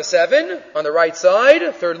source number 7, on the right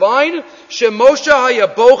side, third line, Shemoshe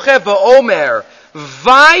hayaboche va'omer,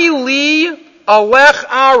 Vaili alech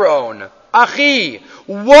Aaron, Achi,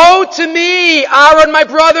 woe to me, Aaron my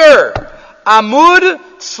brother, Amud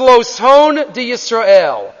Tzloshon de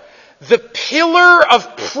Yisrael, the pillar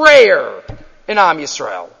of prayer in Am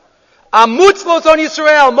Yisrael. Amud Tzloshon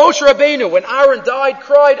Yisrael, Moshe Rabbeinu, when Aaron died,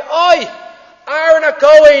 cried, Oy, Aaron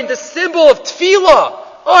HaKohen, the symbol of Tefillah,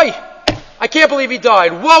 Oy, I can't believe he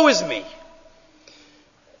died. Woe is me.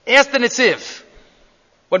 Ask the Netziv.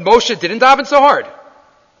 When Moshe didn't daven so hard.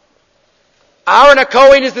 Aaron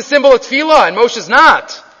HaKohen is the symbol of Tefillah, and Moshe's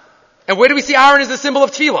not. And where do we see Aaron as the symbol of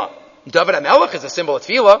Tefillah? David HaMelech is a symbol of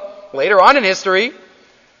tefillah. Later on in history,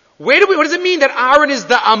 what does it mean that Aaron is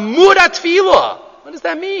the Amud HaTefillah? What does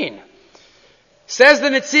that mean? Says the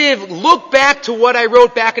Netziv, look back to what I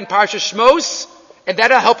wrote back in Parsha Shmos, and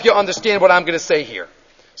that'll help you understand what I'm going to say here.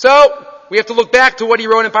 So, we have to look back to what he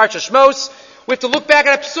wrote in Parsha Shmos. We have to look back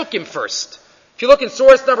at Psukim first. If you look in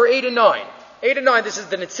source number 8 and 9. 8 and 9, this is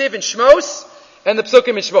the Netziv in Shmos, and the Psukim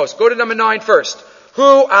in Shmos. Go to number 9 first.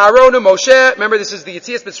 Who, Aaron and Moshe, remember this is the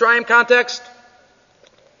Yetzias Mitzrayim context.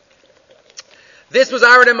 This was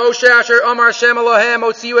Aaron and Moshe, Asher Amar Hashem Elohem,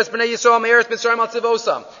 Otziu es Bnei Yisrael, Me'eretz Mitzrayim al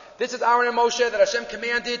Tzivosam. This is Aaron and Moshe that Hashem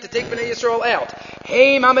commanded to take Bnei Yisrael out.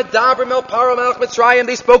 Hey, Mamedabrim el Paro Melech Mitzrayim,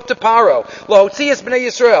 they spoke to Paro. Lo es Bnei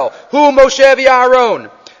Yisrael, Hu Moshe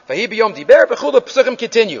v'Aaron. Vahi b'yom diber, b'chul the Psukim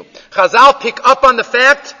continue. Chazal pick up on the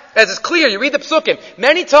fact, as is clear, you read the Psukim.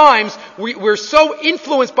 Many times, we're so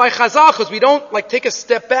influenced by Chazal, because we don't, take a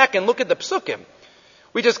step back and look at the Psukim.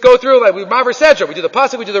 We just go through, we Maver Sedra, we do the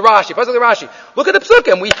Pasuk, we do the Rashi, Pasuk the Rashi. Look at the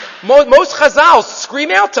Psukim. Most Chazals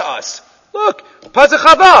scream out to us. Look, Pasuk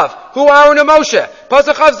Chavav, who Aaron and Moshe.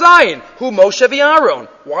 Pasuk Chav Zayin, who Moshe v'Aaron.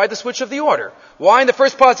 Why the switch of the order? Why in the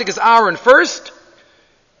first Pasuk is Aaron first?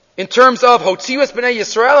 In terms of Hotziu es Bnei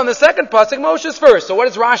Yisrael, and the second Pasuk, Moshe's first. So what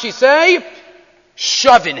does Rashi say?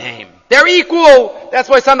 Shavinheim. They're equal. That's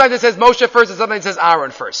why sometimes it says Moshe first and sometimes it says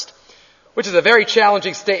Aaron first. Which is a very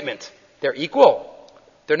challenging statement. They're equal.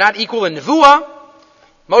 They're not equal in Nevuah.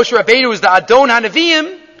 Moshe Rabbeinu is the Adon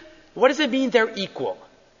HaNeviim. What does it mean they're equal?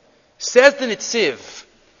 Says the Netziv,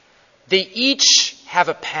 they each have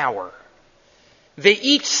a power. They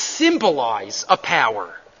each symbolize a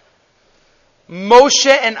power. Moshe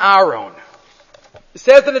and Aaron.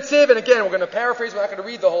 Says the Netziv, and again, we're going to paraphrase, we're not going to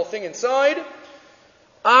read the whole thing inside.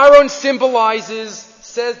 Aaron symbolizes,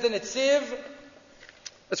 says the Netziv,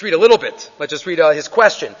 let's read a little bit. Let's just read his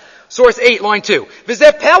question. Source 8, line 2.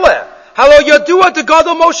 V'zeh peleh, halo yadua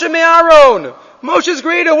degadol Moshe me'Aaron. Moshe's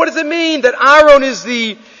greater. What does it mean that Aaron is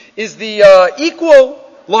the equal?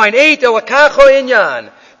 Line 8, elakacho inyan.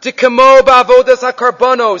 Dekamo ba'avodas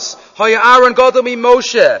hakarbanos. Haya Aaron gadol mi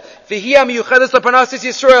Moshe. V'hi ha'miyuchedes l'parnasis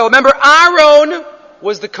Yisrael. Remember, Aaron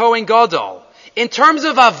was the Kohen Gadol. In terms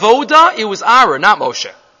of avoda, it was Aaron, not Moshe.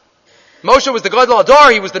 Moshe was the Gadol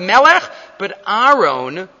Adar, he was the Melech, but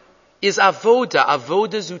Aaron is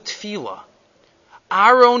avoda zu tefillah.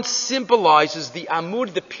 Aaron symbolizes the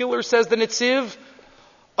amud, the pillar, says the Netziv,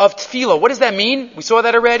 of tefillah. What does that mean? We saw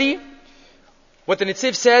that already. What the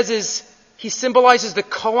Netziv says is, he symbolizes the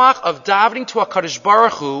koach of davening to HaKadosh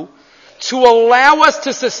Baruch Hu to allow us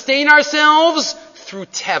to sustain ourselves through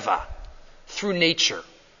teva, through nature.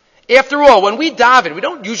 After all, when we daven, we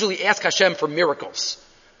don't usually ask Hashem for miracles.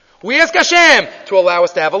 We ask Hashem to allow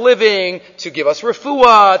us to have a living, to give us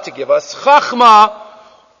refuah, to give us chachma.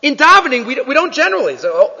 In davening, we don't generally,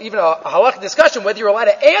 so even a halachic discussion, whether you're allowed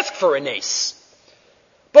to ask for a nace.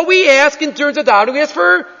 But we ask in terms of davening, we ask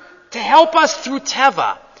to help us through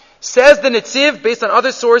teva. Says the Netziv, based on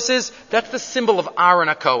other sources, that's the symbol of Aaron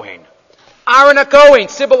HaKohen. Aaron HaKohen,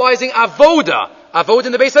 symbolizing avoda. Avoda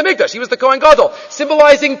in the Beis HaMikdash. He was the Kohen Gadol.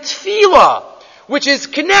 Symbolizing tefillah, which is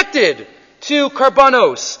connected to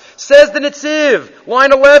karbanos. Says the Netziv,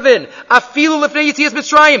 line 11, afilu lifnei Yetzias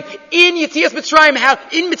Mitzrayim. In Yetzias Mitzrayim, how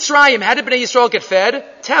did Bnei Yisrael get fed?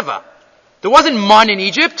 Teva. There wasn't man in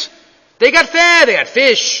Egypt. They got fed. They had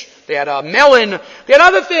fish. They had a melon. They had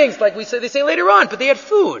other things, like they say later on, but they had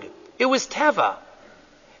food. It was teva.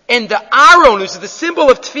 And the Aaron, which is the symbol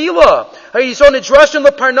of tefillah,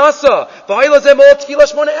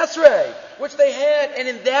 which they had, and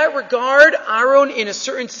in that regard, Aaron, in a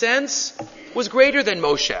certain sense, was greater than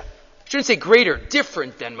Moshe. I shouldn't say greater,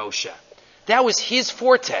 different than Moshe. That was his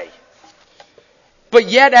forte. But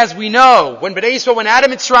yet, as we know, when Bnei Yisrael went out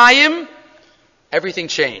of Mitzrayim, everything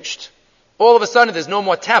changed. All of a sudden, there's no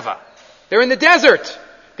more teva. They're in the desert.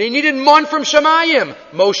 They needed man from Shemayim,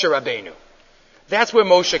 Moshe Rabbeinu. That's where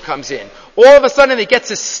Moshe comes in. All of a sudden, they get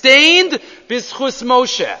sustained b'zchus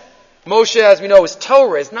Moshe. Moshe, as we know, is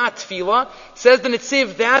Torah, is not tefillah. It says the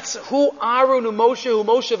Netziv, that's who Aaron, who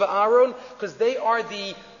Moshe v'Aaron, because they are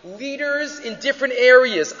the leaders in different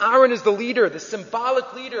areas. Aaron is the leader, the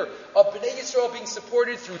symbolic leader of Bnei Yisrael being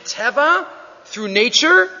supported through teva, through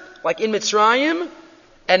nature, like in Mitzrayim.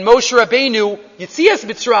 And Moshe Rabbeinu, Yetzias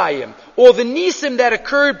Mitzrayim, all the nisim that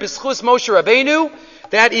occurred b'schus Moshe Rabbeinu,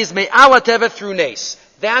 that is me'ala teva through nes.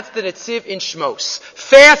 That's the Netziv in Shmos.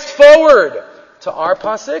 Fast forward to our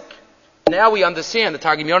pasuk. Now we understand the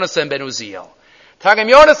Targum Yonasan ben Uziel. Targum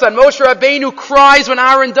Yonasan, Moshe Rabbeinu cries when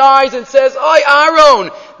Aaron dies and says, "Oy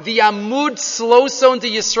Aaron, the Amud Sloson to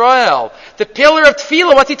Yisrael, the pillar of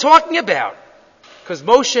Tefillah." What's he talking about? Because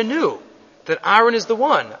Moshe knew that Aaron is the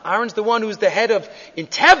one. Aaron's the one who's the head of in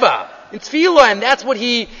Teva, in Tefillah, and that's what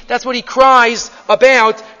he cries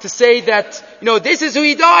about to say that, this is who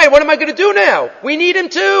he died. What am I going to do now? We need him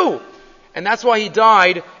too. And that's why he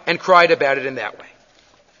died and cried about it in that way.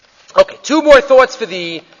 Okay, 2 more thoughts for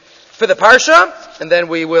the parsha, and then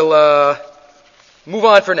we will move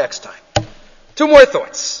on for next time. 2 more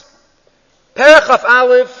thoughts. Perach Chaf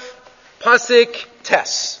Aleph, Pasuk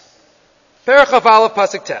Tes. Perach Chaf Aleph,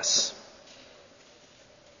 Pasuk Tes.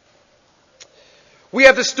 We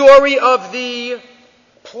have the story of the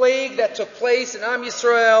plague that took place in Am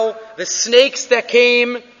Yisrael, the snakes that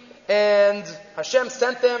came, and Hashem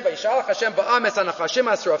sent them. Vayishalach Hashem ba'am es anachashim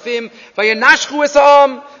asrafim. Vayanashchu es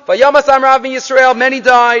ha'am. Vayamas am rav min Yisrael. Many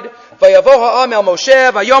died. Vayavo ha'am el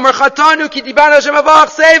Moshe. Vayomer chatanu ki diban Hashem avach.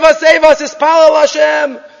 Save us, ispalal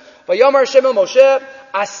Hashem. Vayomer Hashem el Moshe.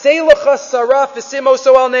 Asei lecha saraf v'sim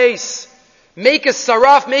oso al neis. Make a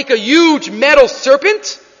saraf, make a huge metal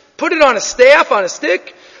serpent. Put it on a staff, on a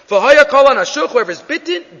stick. V'haya kol anashuch. Whoever's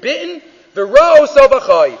bitten, v'ro so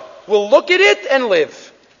v'chai. Will look at it and live.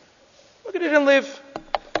 Look at it and live.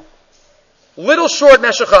 Little short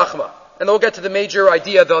Meshech Chachma. And then we'll get to the major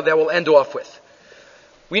idea, though, that we'll end off with.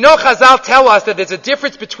 We know Chazal tell us that there's a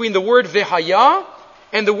difference between the word V'haya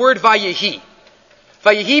and the word Vayehi.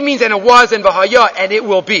 Vayehi means and it was, and V'haya, and it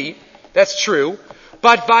will be. That's true.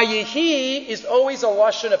 But Vayehi is always a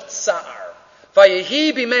lashon of tsar.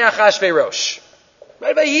 Vayehi b'mei Achashverosh.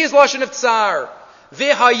 Right? Vayehi is lashon of tsar.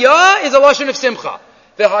 V'haya is a lashon of simcha.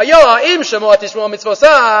 It's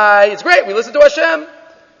great, we listen to Hashem.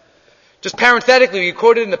 Just parenthetically, we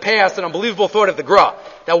quoted in the past an unbelievable thought of the Gra.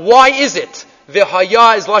 Now, why is it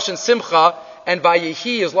V'haya is Lashon Simcha and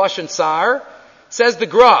Vayehi is Lashon Tsar? Says the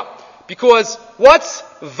Gra. Because what's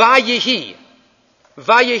Vayehi?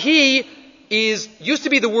 Vayehi used to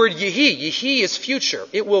be the word Yehi. Yehi is future.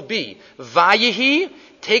 It will be. Vayehi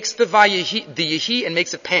takes the Yehi and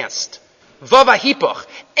makes it past. Vavahipoch.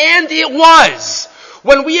 And it was.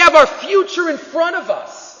 When we have our future in front of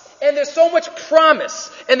us, and there's so much promise,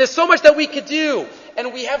 and there's so much that we could do,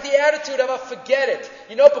 and we have the attitude of, forget it.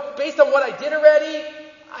 But based on what I did already,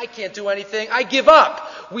 I can't do anything. I give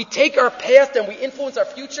up. We take our past and we influence our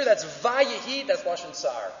future. That's Vayehi, that's Lashon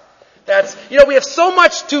Tsar. That's, we have so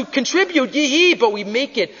much to contribute, Yehi, but we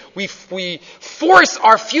make it, we force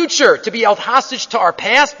our future to be held hostage to our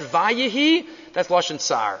past, Vayehi, that's Lashon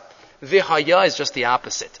Tsar. V'haya is just the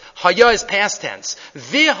opposite. Haya is past tense.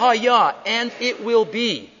 V'haya, and it will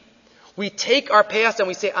be. We take our past and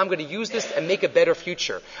we say, I'm going to use this and make a better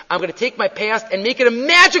future. I'm going to take my past and make it a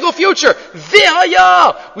magical future.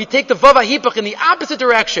 V'haya! We take the vavahipach in the opposite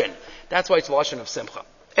direction. That's why it's lashon of simcha.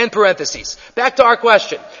 End parentheses. Back to our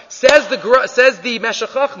question. Says the Meshech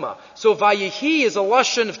Chachma. So vayehi is a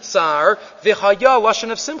lashon of tsar. V'haya, lashon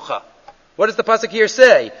of simcha. What does the pasuk here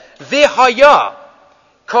say? V'haya.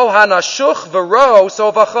 Kol hanashuch v'ro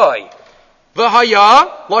so v'chai.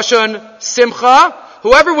 V'haya, lashon simcha.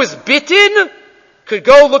 Whoever was bitten could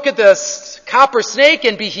go look at the copper snake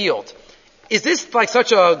and be healed. Is this like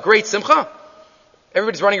such a great simcha?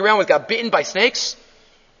 Everybody's running around got bitten by snakes?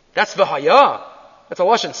 That's v'haya. That's a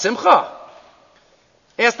lashon simcha.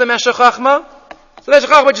 Ask the Meshech Chachma. So the Meshech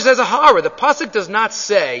Chachma just says a hara. The pasuk does not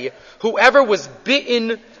say whoever was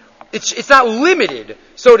bitten. It's not limited,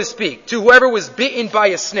 so to speak, to whoever was bitten by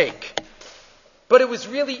a snake. But it was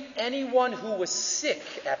really anyone who was sick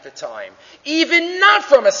at the time. Even not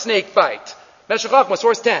from a snake bite. Meshech Chachma,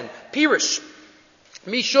 source 10. Pirish.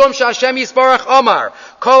 Mishum sh'Hashem yisbarach Amar.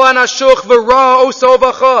 Kol anashuch v'ra oso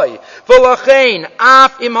v'chai. V'lachein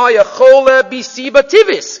af im hayachole bisiba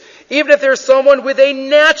tivis. Even if there's someone with a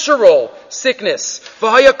natural sickness.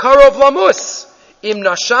 V'hayakarov lamus. Im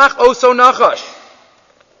nashach oso nachash.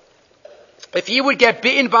 If he would get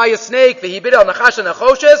bitten by a snake, says the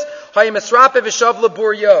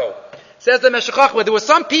Meshech Chachma, there were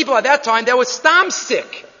some people at that time that were stam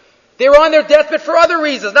sick. They were on their deathbed for other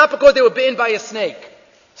reasons, not because they were bitten by a snake.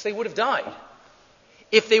 So they would have died.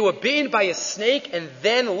 If they were bitten by a snake and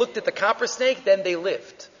then looked at the copper snake, then they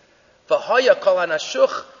lived. Says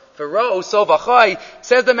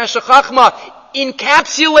the Meshech Chachma,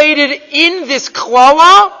 encapsulated in this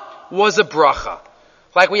klala was a bracha.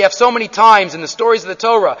 Like we have so many times in the stories of the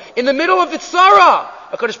Torah. In the middle of the tzara,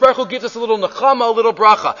 HaKadosh Baruch Hu gives us a little nechama, a little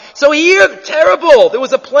bracha. So here, terrible, there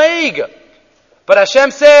was a plague. But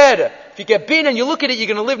Hashem said, if you get bitten and you look at it, you're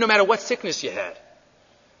going to live no matter what sickness you had.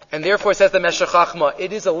 And therefore, says the Meshech Chachma,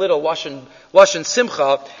 it is a little lashon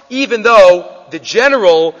simcha, even though the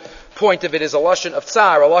general point of it is a lashon of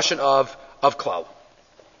tsar, a lashon of klal.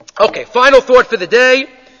 Okay, final thought for the day,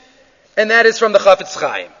 and that is from the Chafetz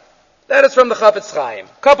Chaim. That is from the Chafetz Chaim.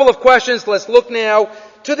 Couple of questions. Let's look now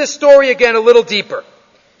to this story again a little deeper.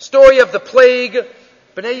 Story of the plague.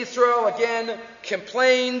 Bnei Yisrael again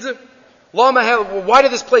complained. Why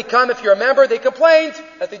did this plague come? If you remember, they complained,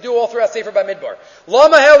 as they do all throughout Sefer Bamidbar.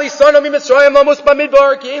 Lama heli sanam mitzrayim lamos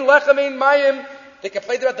Bamidbar ki ein lechem ein mayim. They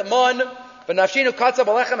complained about the man. V'nafshinu katzav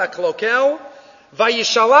alechem haklokel.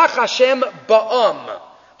 Vayishalach Hashem ba'am.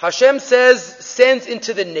 Hashem sends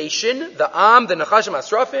into the nation, the Am, the Nachashim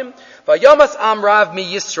Asrafim. Vayamas Am Rav mi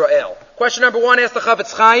Yisrael. Question number 1, asked the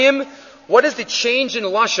Chafetz Chaim, what is the change in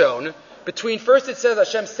Lashon between first it says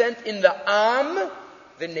Hashem sent in the Am,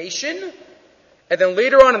 the nation, and then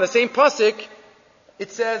later on in the same pasuk,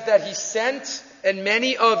 it says that He sent and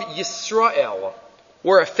many of Yisrael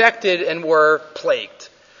were affected and were plagued.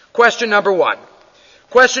 Question number 1.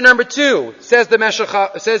 Question number 2, says the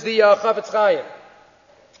Chafetz Chaim.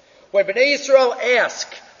 When Bnei Yisrael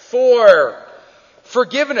ask for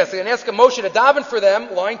forgiveness, and ask a Moshe to daven for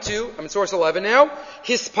them, line 2, I'm in source 11 now.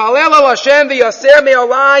 Hispalel al Hashem v'yaser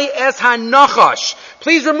me'alai es hanachash.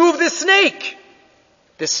 Please remove this snake.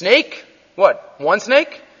 This snake? What? One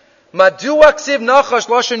snake? Madua ksiv nachash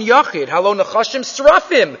lashon yachid. Halo nachashim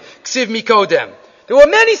srafim ksiv mikodem. There were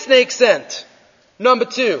many snakes sent. Number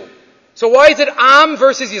 2. So why is it Am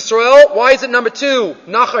versus Yisrael? Why is it number 2,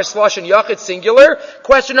 Nachash / Yachid singular?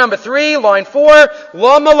 Question number 3, line 4,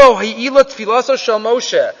 Lama lo ha'ila tfilaso shel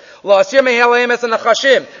Moshe, la'asir mehaleim es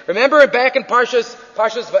ha'nachashim. Remember back in Parshas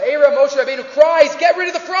Va'era, Moshe Rabbeinu cries, get rid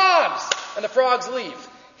of the frogs! And the frogs leave.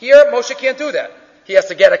 Here, Moshe can't do that. He has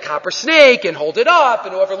to get a copper snake and hold it up,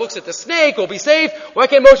 and whoever looks at the snake will be saved. Why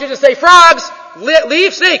can't Moshe just say, frogs,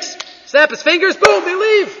 leave, snakes? Snap his fingers, boom, they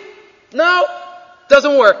leave. No,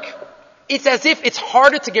 doesn't work. It's as if it's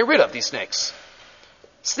harder to get rid of these snakes.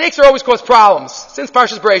 Snakes are always caused problems. Since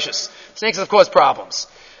Parshas Bereishis, snakes have caused problems.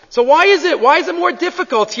 So why is it more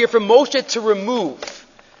difficult here for Moshe to remove?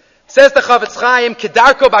 Says the Chafetz Chaim,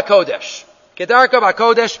 Kedarko Bakodesh. Kedarko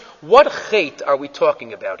Bakodesh, what chait are we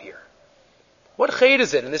talking about here? What chait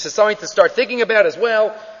is it? And this is something to start thinking about as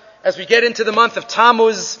well as we get into the month of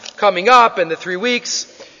Tammuz coming up in the 3 weeks.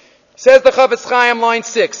 Says the Chafetz Chaim, line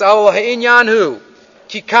 6, Al ha'inyan hu.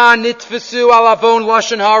 Kikan nitfisu alavon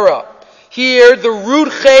lashon hara. Here, the root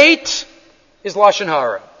chait is lashon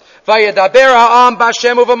hara. Vayadaber ha'am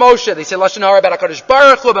b'Hashem u'v'Moshe. They say lashon hara about HaKadosh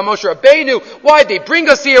Baruch Hu, about Moshe Rabbeinu. Why'd they bring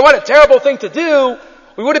us here? What a terrible thing to do.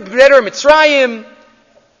 We would have been better in Mitzrayim.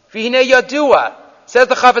 V'hinei yadua. Says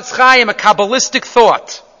the Chafetz Chaim, a Kabbalistic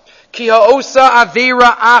thought. Ki ha'osa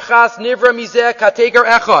avera achas nivra mizeh kateger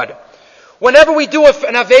echad. Whenever we do an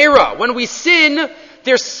avera, when we sin,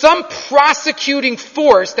 there's some prosecuting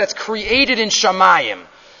force that's created in Shamayim,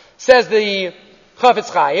 says the Chafetz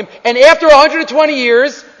Chaim. And after 120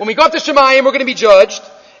 years, when we go up to Shamayim, we're going to be judged.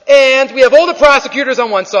 And we have all the prosecutors on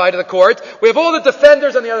one side of the court. We have all the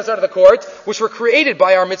defenders on the other side of the court, which were created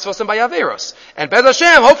by our mitzvos and by Averos. And Be'ez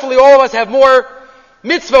Hashem, hopefully all of us have more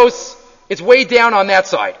mitzvos. It's way down on that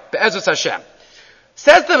side. Be'ez Hashem.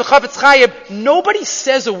 Says the Chafetz Chaim, nobody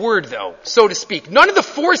says a word though, so to speak. None of the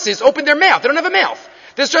forces open their mouth. They don't have a mouth.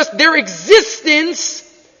 There's just their existence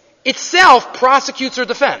itself prosecutes or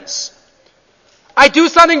defends. I do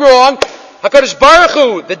something wrong. HaKadosh Baruch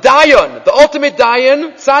Hu, the Dayan, the ultimate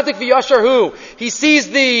Dayan, Tzaddik v'Yashar Hu, he sees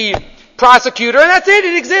the prosecutor, and that's it.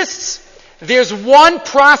 It exists. There's one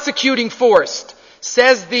prosecuting force,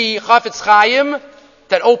 says the Chafetz Chaim,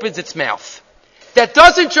 that opens its mouth. That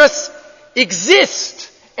doesn't just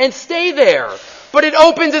exist and stay there, but it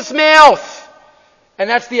opens its mouth. And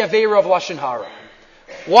that's the Aveira of Lashon Hara.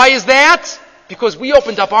 Why is that? Because we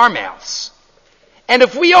opened up our mouths. And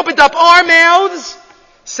if we opened up our mouths,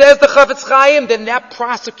 says the Chafetz Chaim, then that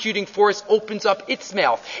prosecuting force opens up its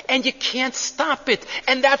mouth. And you can't stop it.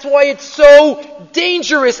 And that's why it's so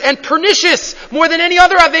dangerous and pernicious. More than any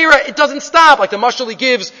other Aveira, it doesn't stop. Like the mashal he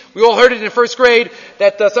gives, we all heard it in first grade,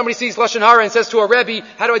 that somebody sees Lashon Hara and says to a Rebbe,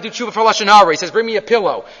 how do I do tshuva for Lashon Hara? He says, bring me a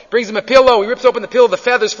pillow. Brings him a pillow, he rips open the pillow, the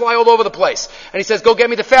feathers fly all over the place. And he says, go get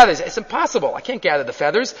me the feathers. It's impossible. I can't gather the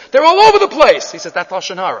feathers. They're all over the place. He says, that's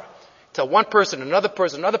Lashon Hara. Tell one person, another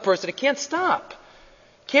person, it can't stop.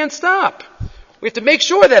 Can't stop. We have to make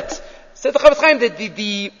sure that, says the Chafetz Chaim, that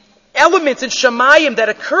the elements in Shamayim that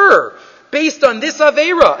occur based on this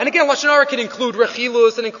Aveira, and again, Lashon Hara can include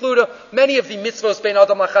Rechilus and include many of the mitzvos bein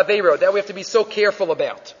Adam l'Chaveiro that we have to be so careful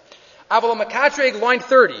about. Aval Makatreg, line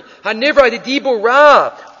 30. Hanivra de Dibur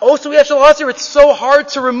Ra. Also, we have Shalazir, it's so hard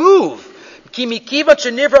to remove. Kimikiva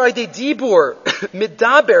Chanivra de Dibur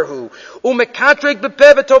Midaberhu. Umekatreg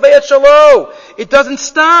bepevet Tovei Shalo. It doesn't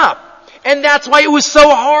stop. And that's why it was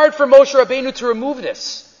so hard for Moshe Rabbeinu to remove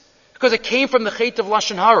this. Because it came from the chait of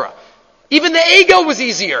Lashon Hara. Even the ego was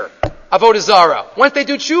easier. avodah zarah. Once they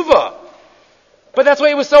do tshuva. But that's why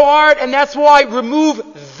it was so hard, and that's why remove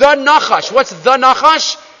the nachash. What's the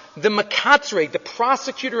nachash? The makatreg, the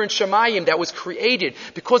prosecutor in Shemayim that was created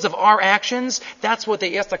because of our actions. That's what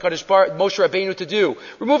they asked HaKadosh Baruch Moshe Rabbeinu to do.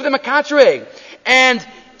 Remove the makatreg. And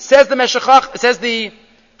says the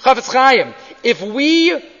Chafetz Chaim, if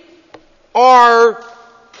we are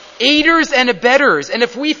aiders and abettors, and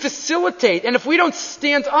if we facilitate, and if we don't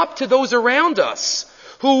stand up to those around us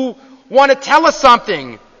who want to tell us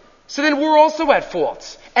something, so then we're also at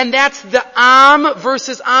fault. And that's the Am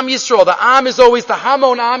versus Am Yisrael. The Am is always the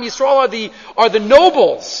Hamon. Am Yisrael are the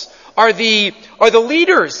nobles, are the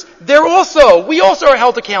leaders. We also are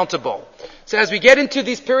held accountable. So as we get into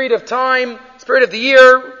this period of time, spirit of the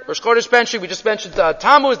year, Rosh Chodesh Penshei, we just mentioned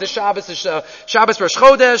Tammuz, the Shabbos Rosh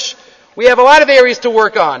Chodesh. We have a lot of areas to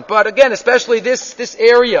work on, but again, especially this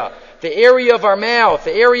area, the area of our mouth,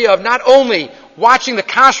 the area of not only watching the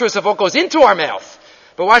kashrus of what goes into our mouth,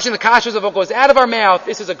 but watching the kashrus of what goes out of our mouth.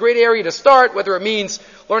 This is a great area to start, whether it means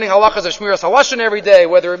learning halachas of shmiras halashon every day,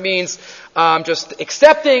 whether it means just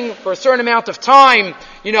accepting for a certain amount of time,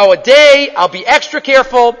 a day. I'll be extra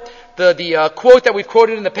careful. The quote that we've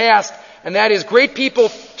quoted in the past, and that is, great people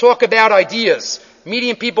talk about ideas.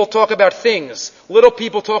 Medium people talk about things. Little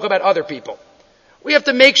people talk about other people. We have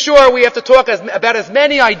to make sure we have to talk about as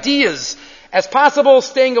many ideas as possible,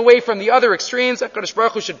 staying away from the other extremes. HaKadosh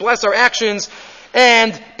Baruch Hu should bless our actions.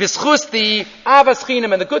 And bischus the avas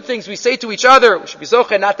chinam and the good things we say to each other, we should be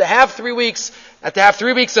zocheh not to have 3 weeks, not to have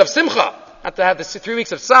 3 weeks of simcha, not to have the 3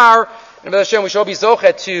 weeks of sar. And B'ez Hashem, we shall be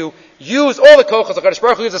zocheh to use all the kochos HaKadosh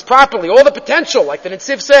Baruch Hu gives us properly, all the potential, like the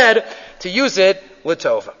Netziv said, to use it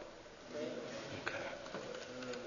l'tova.